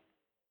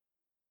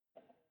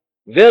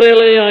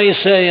 Verily I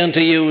say unto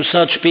you,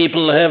 such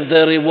people have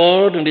their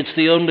reward, and it's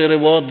the only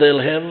reward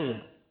they'll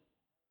have.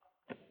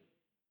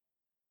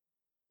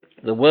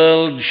 The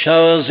world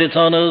showers its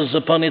honors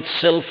upon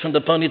itself and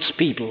upon its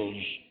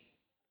peoples,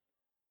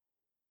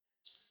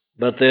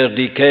 but they're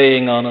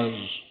decaying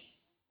honors.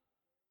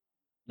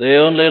 They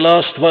only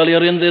last while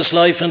you're in this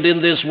life and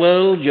in this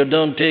world. You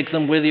don't take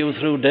them with you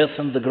through death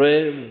and the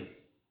grave.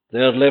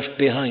 They're left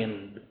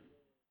behind.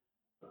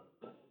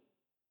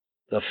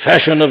 The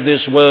fashion of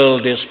this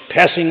world is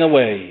passing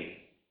away.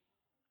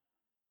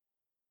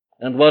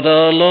 And what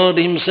our Lord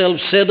himself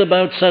said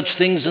about such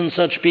things and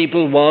such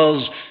people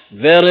was,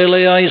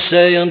 verily I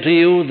say unto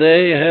you,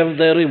 they have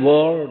their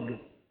reward.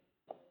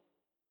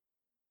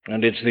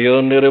 And it's the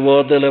only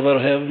reward they'll ever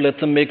have. Let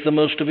them make the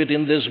most of it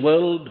in this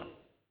world.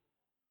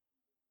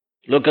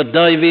 Look at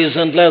Dives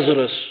and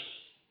Lazarus.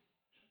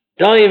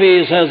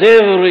 Dives has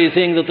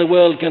everything that the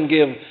world can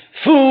give,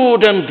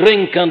 food and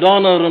drink and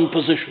honor and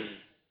position.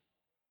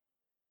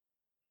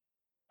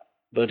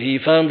 But he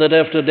found that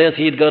after death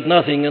he'd got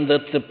nothing, and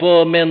that the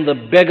poor man, the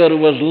beggar who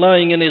was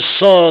lying in his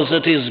sores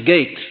at his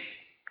gate,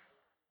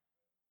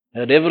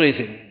 had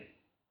everything.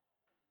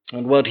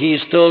 And what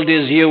he's told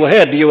is, you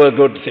had your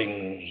good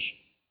things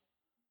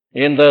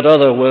in that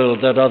other world,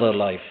 that other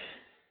life.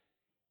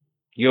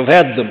 You've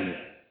had them,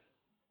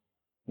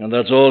 and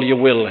that's all you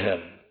will have.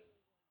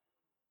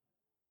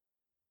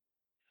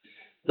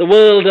 The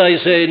world,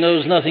 I say,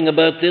 knows nothing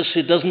about this.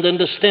 It doesn't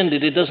understand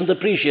it. It doesn't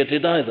appreciate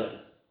it either.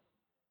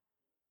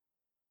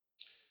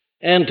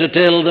 And to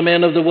tell the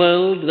man of the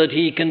world that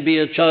he can be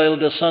a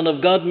child, a son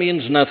of God,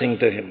 means nothing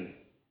to him.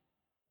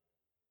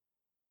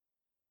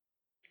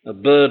 A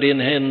bird in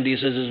hand, he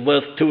says, is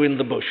worth two in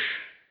the bush.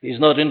 He's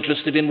not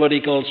interested in what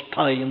he calls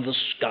pie in the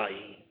sky.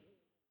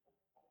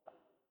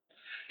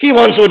 He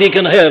wants what he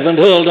can have and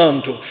hold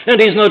on to,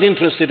 and he's not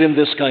interested in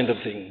this kind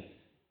of thing.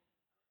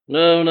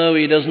 No,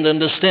 he doesn't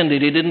understand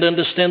it. He didn't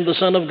understand the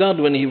Son of God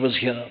when he was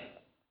here.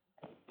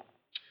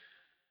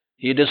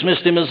 He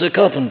dismissed him as a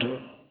carpenter.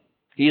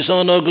 He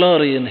saw no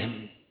glory in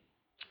him.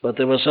 But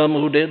there were some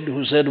who did,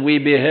 who said, we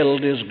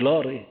beheld his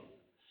glory.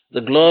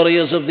 The glory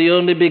as of the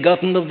only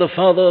begotten of the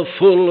Father,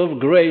 full of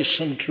grace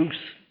and truth.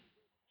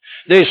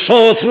 They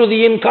saw through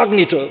the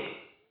incognito.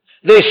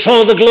 They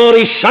saw the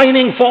glory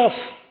shining forth,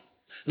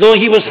 though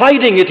he was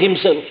hiding it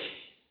himself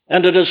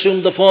and had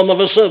assumed the form of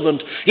a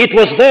servant. It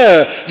was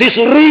there, this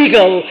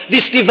regal,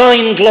 this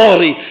divine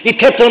glory. It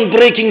kept on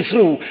breaking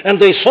through,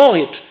 and they saw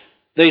it.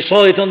 They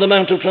saw it on the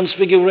Mount of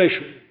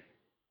Transfiguration.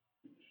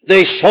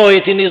 They saw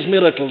it in his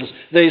miracles.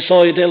 They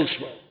saw it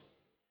elsewhere.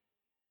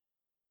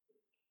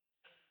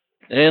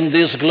 And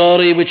this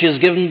glory which is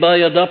given by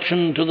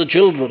adoption to the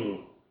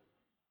children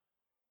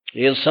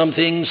is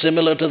something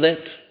similar to that.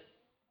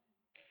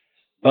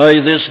 By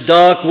this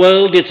dark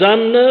world, it's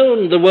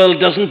unknown. The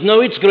world doesn't know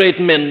its great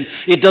men.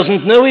 It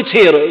doesn't know its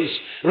heroes.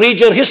 Read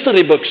your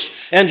history books,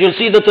 and you'll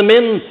see that the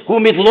men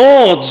whom it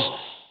lauds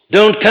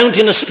don't count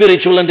in a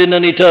spiritual and in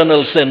an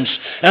eternal sense.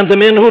 And the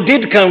men who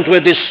did count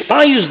were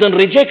despised and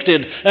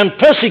rejected and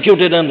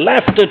persecuted and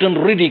laughed at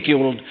and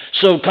ridiculed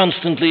so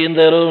constantly in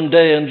their own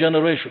day and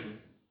generation.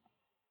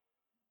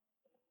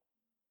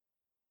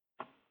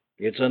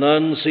 It's an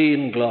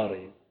unseen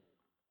glory.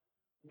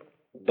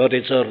 But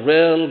it's a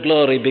real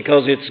glory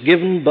because it's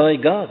given by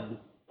God.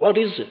 What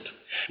is it?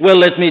 Well,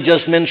 let me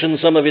just mention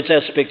some of its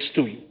aspects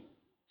to you.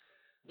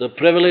 The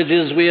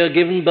privileges we are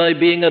given by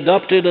being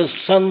adopted as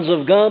sons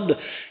of God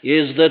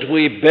is that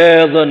we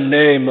bear the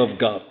name of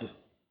God.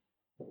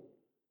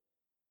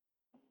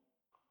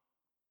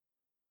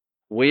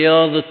 We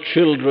are the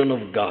children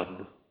of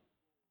God.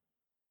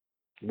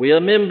 We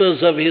are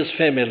members of his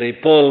family.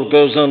 Paul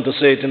goes on to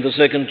say it in the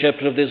 2nd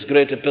chapter of this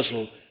great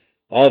epistle,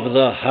 of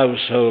the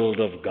household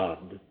of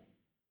God.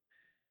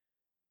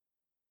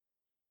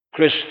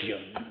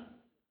 Christian,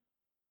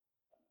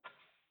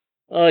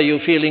 are you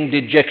feeling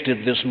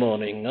dejected this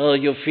morning? Are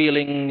you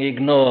feeling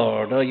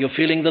ignored? Are you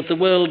feeling that the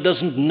world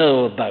doesn't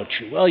know about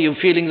you? Are you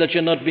feeling that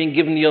you're not being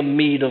given your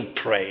meed of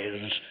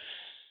praise?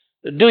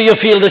 Do you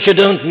feel that you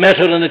don't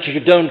matter and that you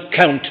don't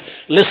count?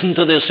 Listen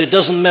to this. It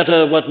doesn't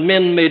matter what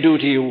men may do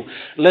to you.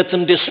 Let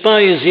them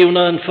despise you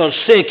and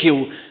forsake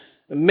you.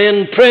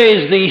 Men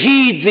praise thee,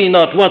 heed thee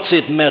not. What's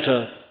it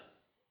matter?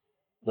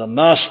 The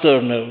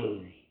Master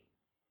knows.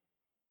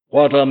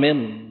 What are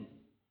men?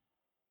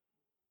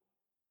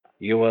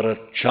 You are a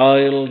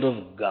child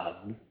of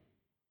God.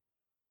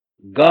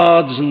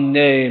 God's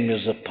name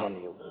is upon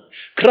you.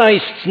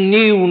 Christ's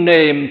new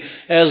name,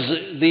 as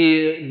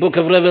the book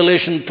of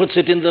Revelation puts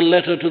it in the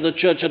letter to the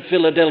church at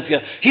Philadelphia,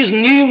 his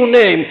new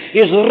name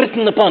is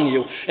written upon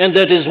you. And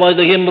that is why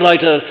the hymn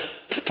writer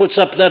puts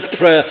up that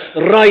prayer,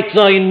 write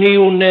thy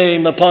new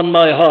name upon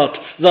my heart,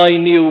 thy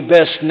new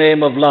best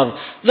name of love.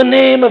 The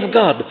name of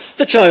God.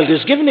 The child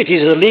is given it.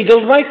 He has a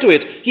legal right to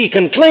it. He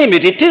can claim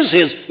it. It is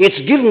his.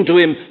 It's given to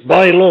him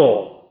by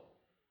law.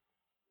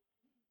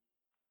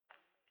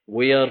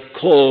 We are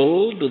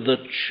called the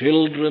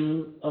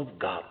children of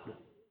God.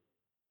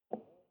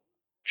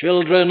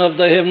 Children of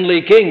the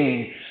heavenly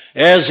King,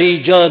 as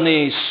he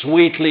journeys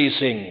sweetly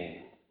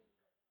sing.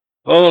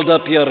 Hold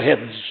up your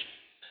heads.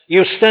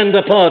 You stand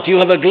apart. You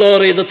have a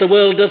glory that the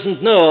world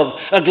doesn't know of,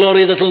 a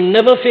glory that will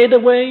never fade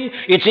away.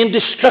 It's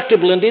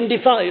indestructible and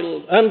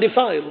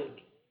undefiled.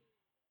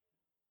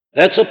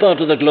 That's a part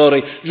of the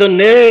glory, the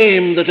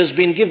name that has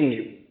been given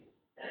you,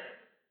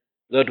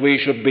 that we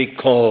should be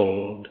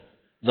called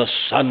the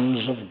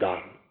sons of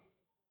God.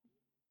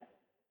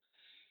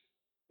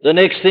 The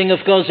next thing, of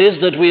course,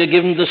 is that we are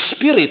given the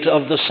Spirit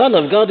of the Son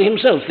of God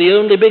himself, the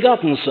only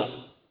begotten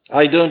Son.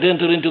 I don't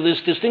enter into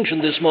this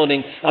distinction this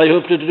morning. I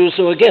hope to do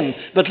so again.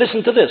 But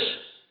listen to this.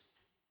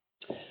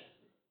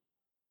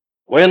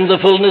 When the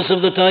fullness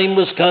of the time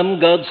was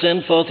come, God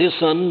sent forth his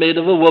Son, made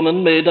of a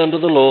woman, made under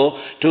the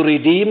law, to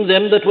redeem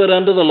them that were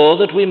under the law,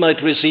 that we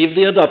might receive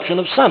the adoption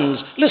of sons.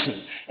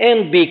 Listen.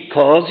 And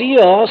because ye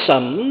are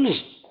sons,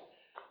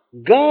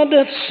 God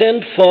hath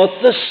sent forth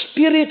the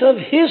Spirit of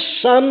his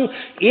Son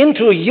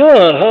into your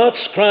hearts,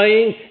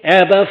 crying,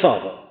 Abba,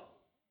 Father.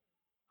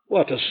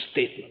 What a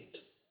statement.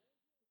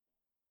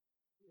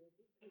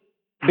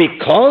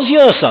 Because you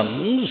are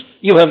sons,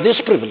 you have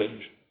this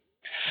privilege,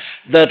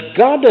 that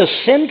God has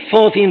sent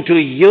forth into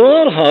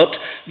your heart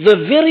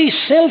the very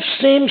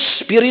self-same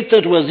Spirit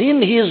that was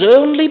in his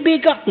only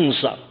begotten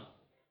Son.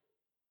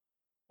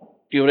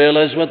 Do you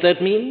realize what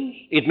that means?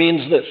 It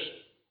means this.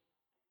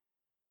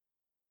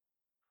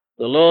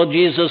 The Lord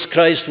Jesus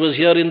Christ was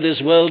here in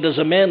this world as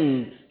a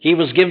man. He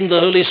was given the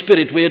Holy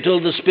Spirit. We are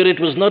told the Spirit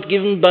was not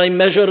given by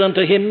measure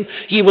unto him.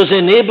 He was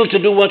enabled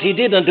to do what he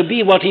did and to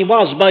be what he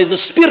was by the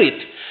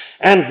Spirit.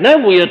 And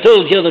now we are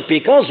told here that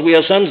because we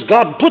are sons,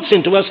 God puts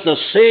into us the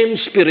same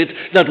Spirit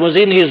that was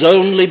in his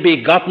only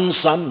begotten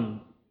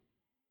Son.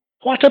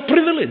 What a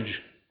privilege!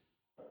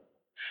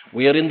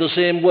 We are in the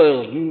same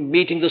world,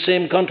 meeting the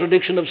same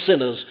contradiction of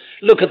sinners.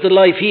 Look at the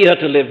life he had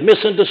to live,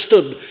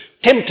 misunderstood,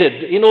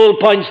 tempted in all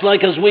points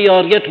like as we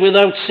are, yet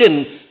without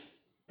sin,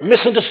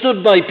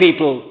 misunderstood by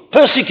people,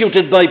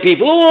 persecuted by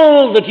people,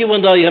 all that you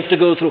and I have to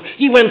go through.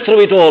 He went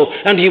through it all,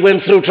 and he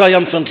went through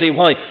triumphantly.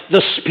 Why?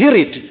 The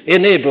Spirit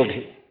enabled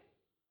him.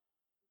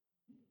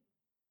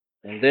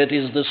 And that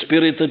is the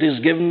Spirit that is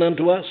given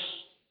unto us.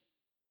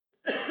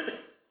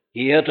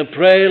 He had to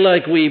pray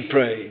like we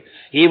pray.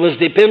 He was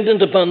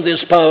dependent upon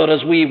this power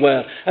as we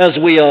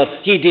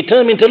are. He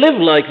determined to live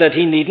like that.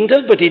 He needn't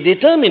have, but he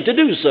determined to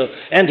do so.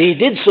 And he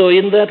did so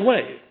in that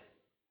way.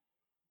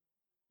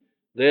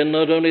 Then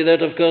not only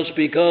that, of course,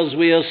 because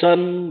we are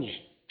sons,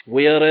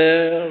 we are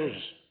heirs,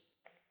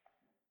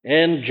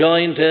 and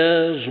joint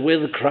heirs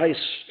with Christ.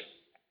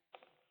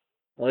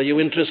 Are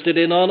you interested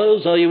in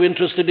honors? Are you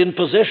interested in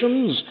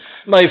possessions?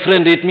 My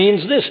friend, it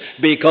means this.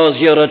 Because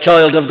you're a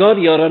child of God,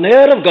 you're an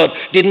heir of God.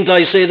 Didn't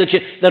I say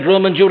that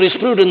Roman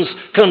jurisprudence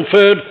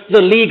conferred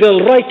the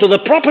legal right to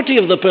the property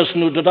of the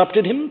person who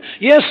adopted him?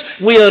 Yes,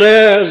 we are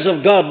heirs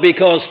of God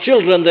because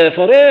children,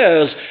 therefore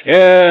heirs,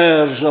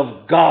 heirs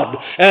of God,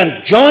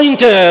 and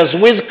joint heirs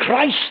with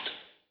Christ.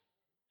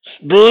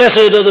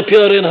 Blessed are the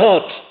pure in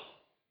heart,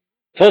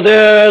 for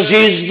theirs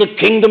is the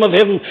kingdom of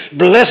heaven.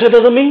 Blessed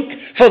are the meek,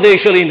 for they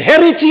shall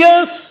inherit the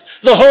earth.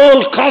 The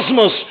whole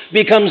cosmos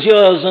becomes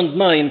yours and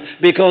mine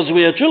because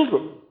we are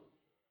children.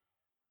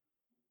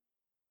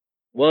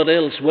 What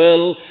else?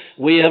 Well,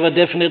 we have a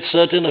definite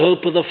certain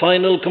hope of the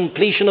final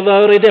completion of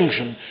our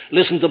redemption.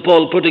 Listen to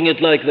Paul putting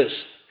it like this.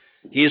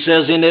 He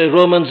says in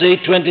Romans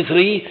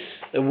 8:23,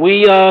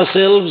 we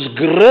ourselves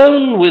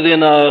groan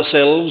within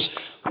ourselves,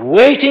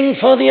 waiting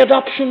for the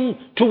adoption,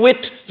 to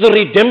wit, the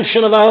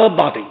redemption of our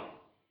body.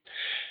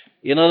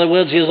 In other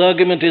words, his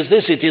argument is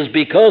this: it is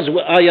because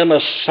I am a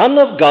son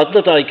of God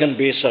that I can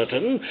be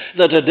certain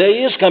that a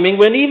day is coming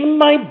when even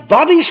my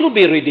body shall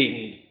be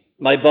redeemed.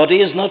 My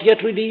body is not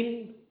yet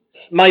redeemed.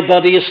 My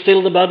body is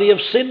still the body of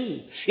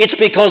sin. It's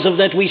because of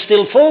that we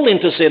still fall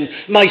into sin.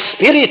 My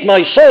spirit,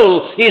 my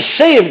soul is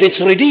saved, it's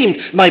redeemed.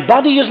 My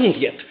body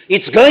isn't yet.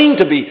 It's going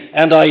to be,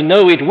 and I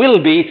know it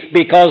will be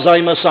because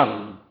I'm a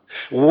son.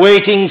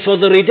 Waiting for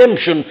the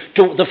redemption,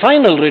 to the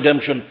final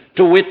redemption,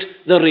 to wit,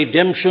 the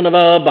redemption of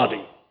our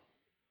body.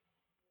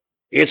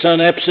 It's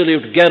an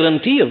absolute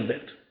guarantee of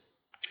that.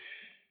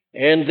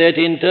 And that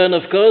in turn,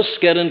 of course,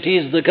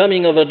 guarantees the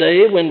coming of a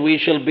day when we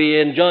shall be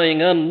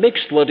enjoying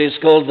unmixed what is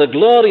called the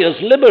glorious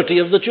liberty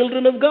of the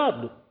children of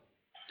God.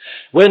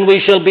 When we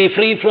shall be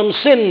free from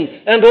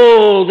sin and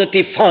all that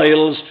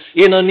defiles,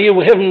 in a new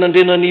heaven and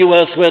in a new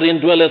earth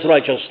wherein dwelleth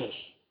righteousness.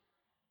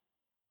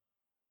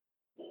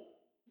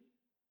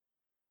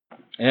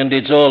 And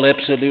it's all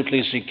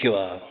absolutely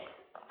secure.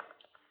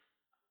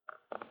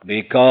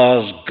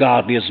 Because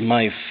God is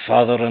my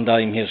Father and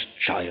I'm His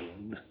child.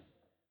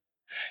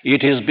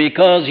 It is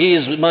because He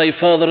is my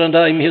Father and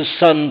I'm His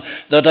Son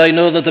that I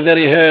know that the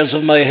very hairs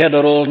of my head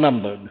are all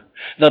numbered,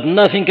 that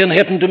nothing can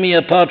happen to me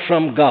apart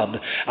from God.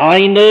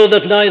 I know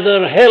that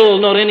neither hell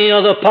nor any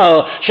other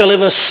power shall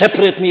ever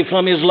separate me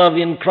from His love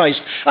in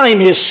Christ. I'm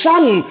His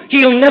Son.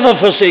 He'll never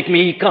forsake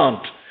me. He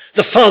can't.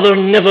 The Father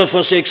never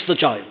forsakes the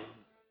child.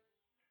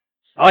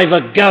 I've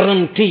a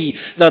guarantee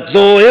that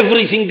though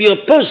everything be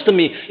opposed to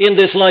me in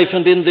this life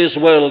and in this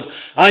world,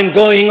 I'm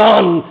going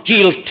on.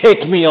 He'll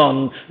take me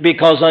on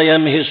because I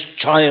am His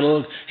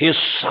child, His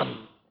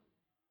Son.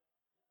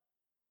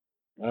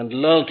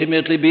 And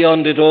ultimately,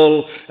 beyond it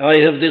all, I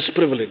have this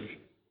privilege.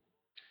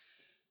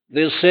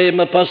 This same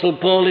Apostle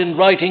Paul, in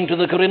writing to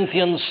the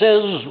Corinthians,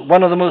 says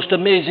one of the most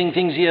amazing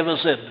things he ever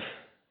said.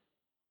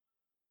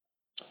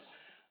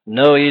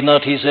 Know ye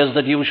not, he says,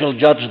 that you shall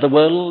judge the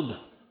world?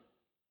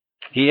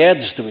 He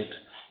adds to it.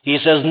 He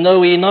says,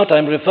 know ye not,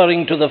 I'm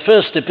referring to the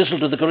first epistle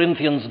to the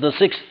Corinthians, the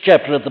 6th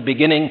chapter at the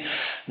beginning.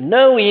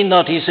 Know ye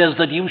not, he says,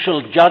 that you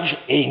shall judge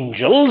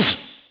angels?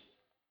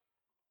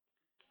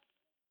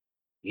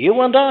 You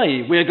and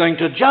I, we're going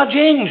to judge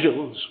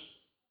angels.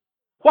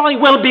 Why?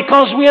 Well,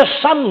 because we are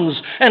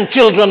sons, and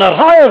children are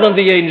higher than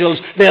the angels.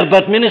 They're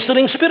but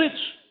ministering spirits.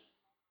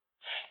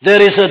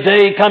 There is a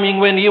day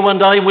coming when you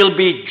and I will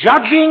be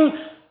judging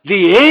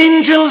the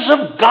angels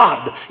of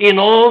God in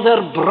all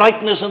their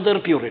brightness and their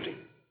purity.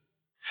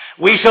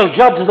 We shall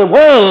judge the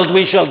world,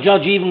 we shall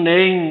judge even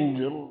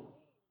angels.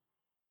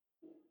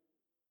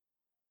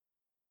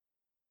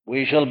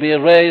 We shall be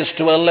raised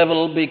to a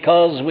level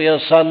because we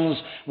are sons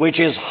which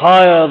is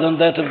higher than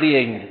that of the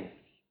angels.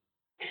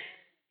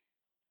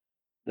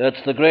 That's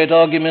the great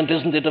argument,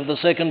 isn't it, of the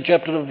 2nd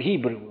chapter of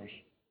Hebrews.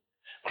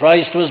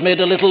 Christ was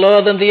made a little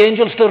lower than the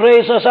angels to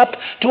raise us up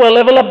to a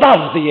level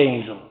above the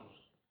angels.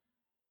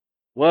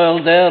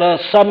 Well, there are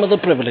some of the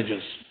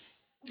privileges.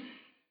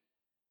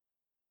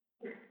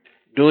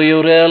 Do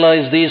you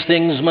realize these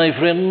things, my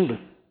friend?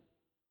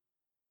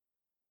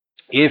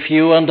 If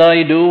you and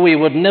I do, we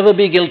would never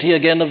be guilty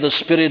again of the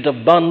spirit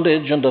of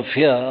bondage and of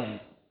fear.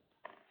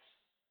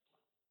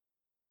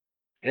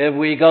 Have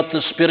we got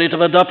the spirit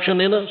of adoption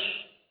in us?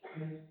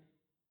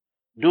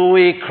 Do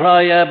we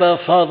cry, Abba,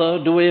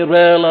 Father? Do we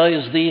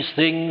realize these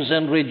things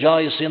and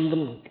rejoice in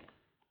them?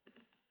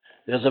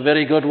 There's a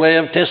very good way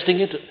of testing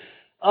it.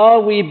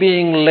 Are we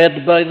being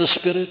led by the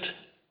Spirit?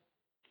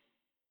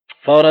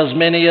 For as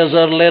many as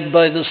are led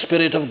by the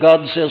Spirit of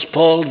God, says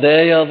Paul,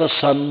 they are the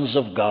sons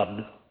of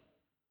God.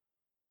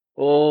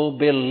 Oh,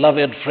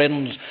 beloved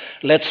friends,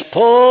 let's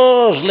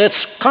pause, let's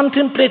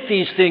contemplate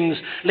these things,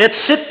 let's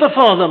sit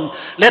before them,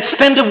 let's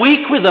spend a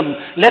week with them,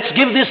 let's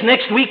give this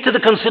next week to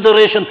the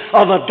consideration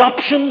of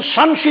adoption,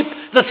 sonship,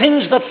 the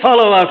things that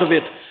follow out of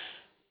it.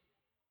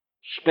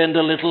 Spend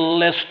a little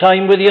less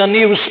time with your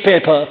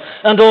newspaper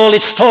and all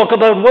its talk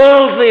about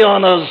worldly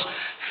honors.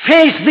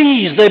 Face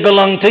these, they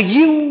belong to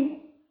you.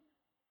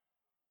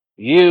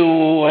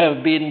 You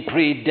have been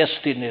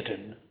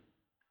predestinated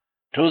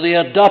to the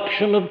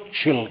adoption of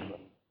children,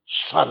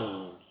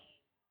 sons,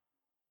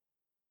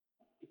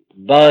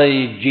 by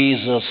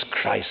Jesus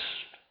Christ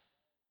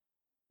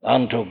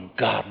unto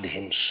God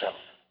himself.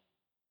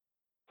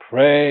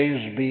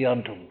 Praise be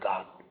unto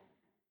God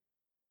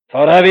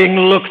for having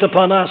looked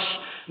upon us,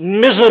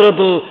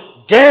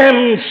 miserable,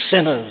 damned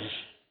sinners,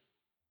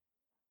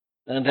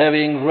 and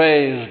having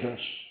raised us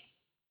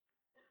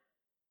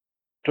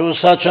to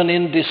such an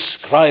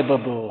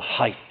indescribable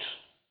height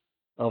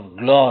of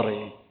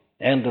glory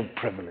and of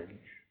privilege.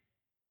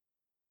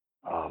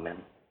 Amen.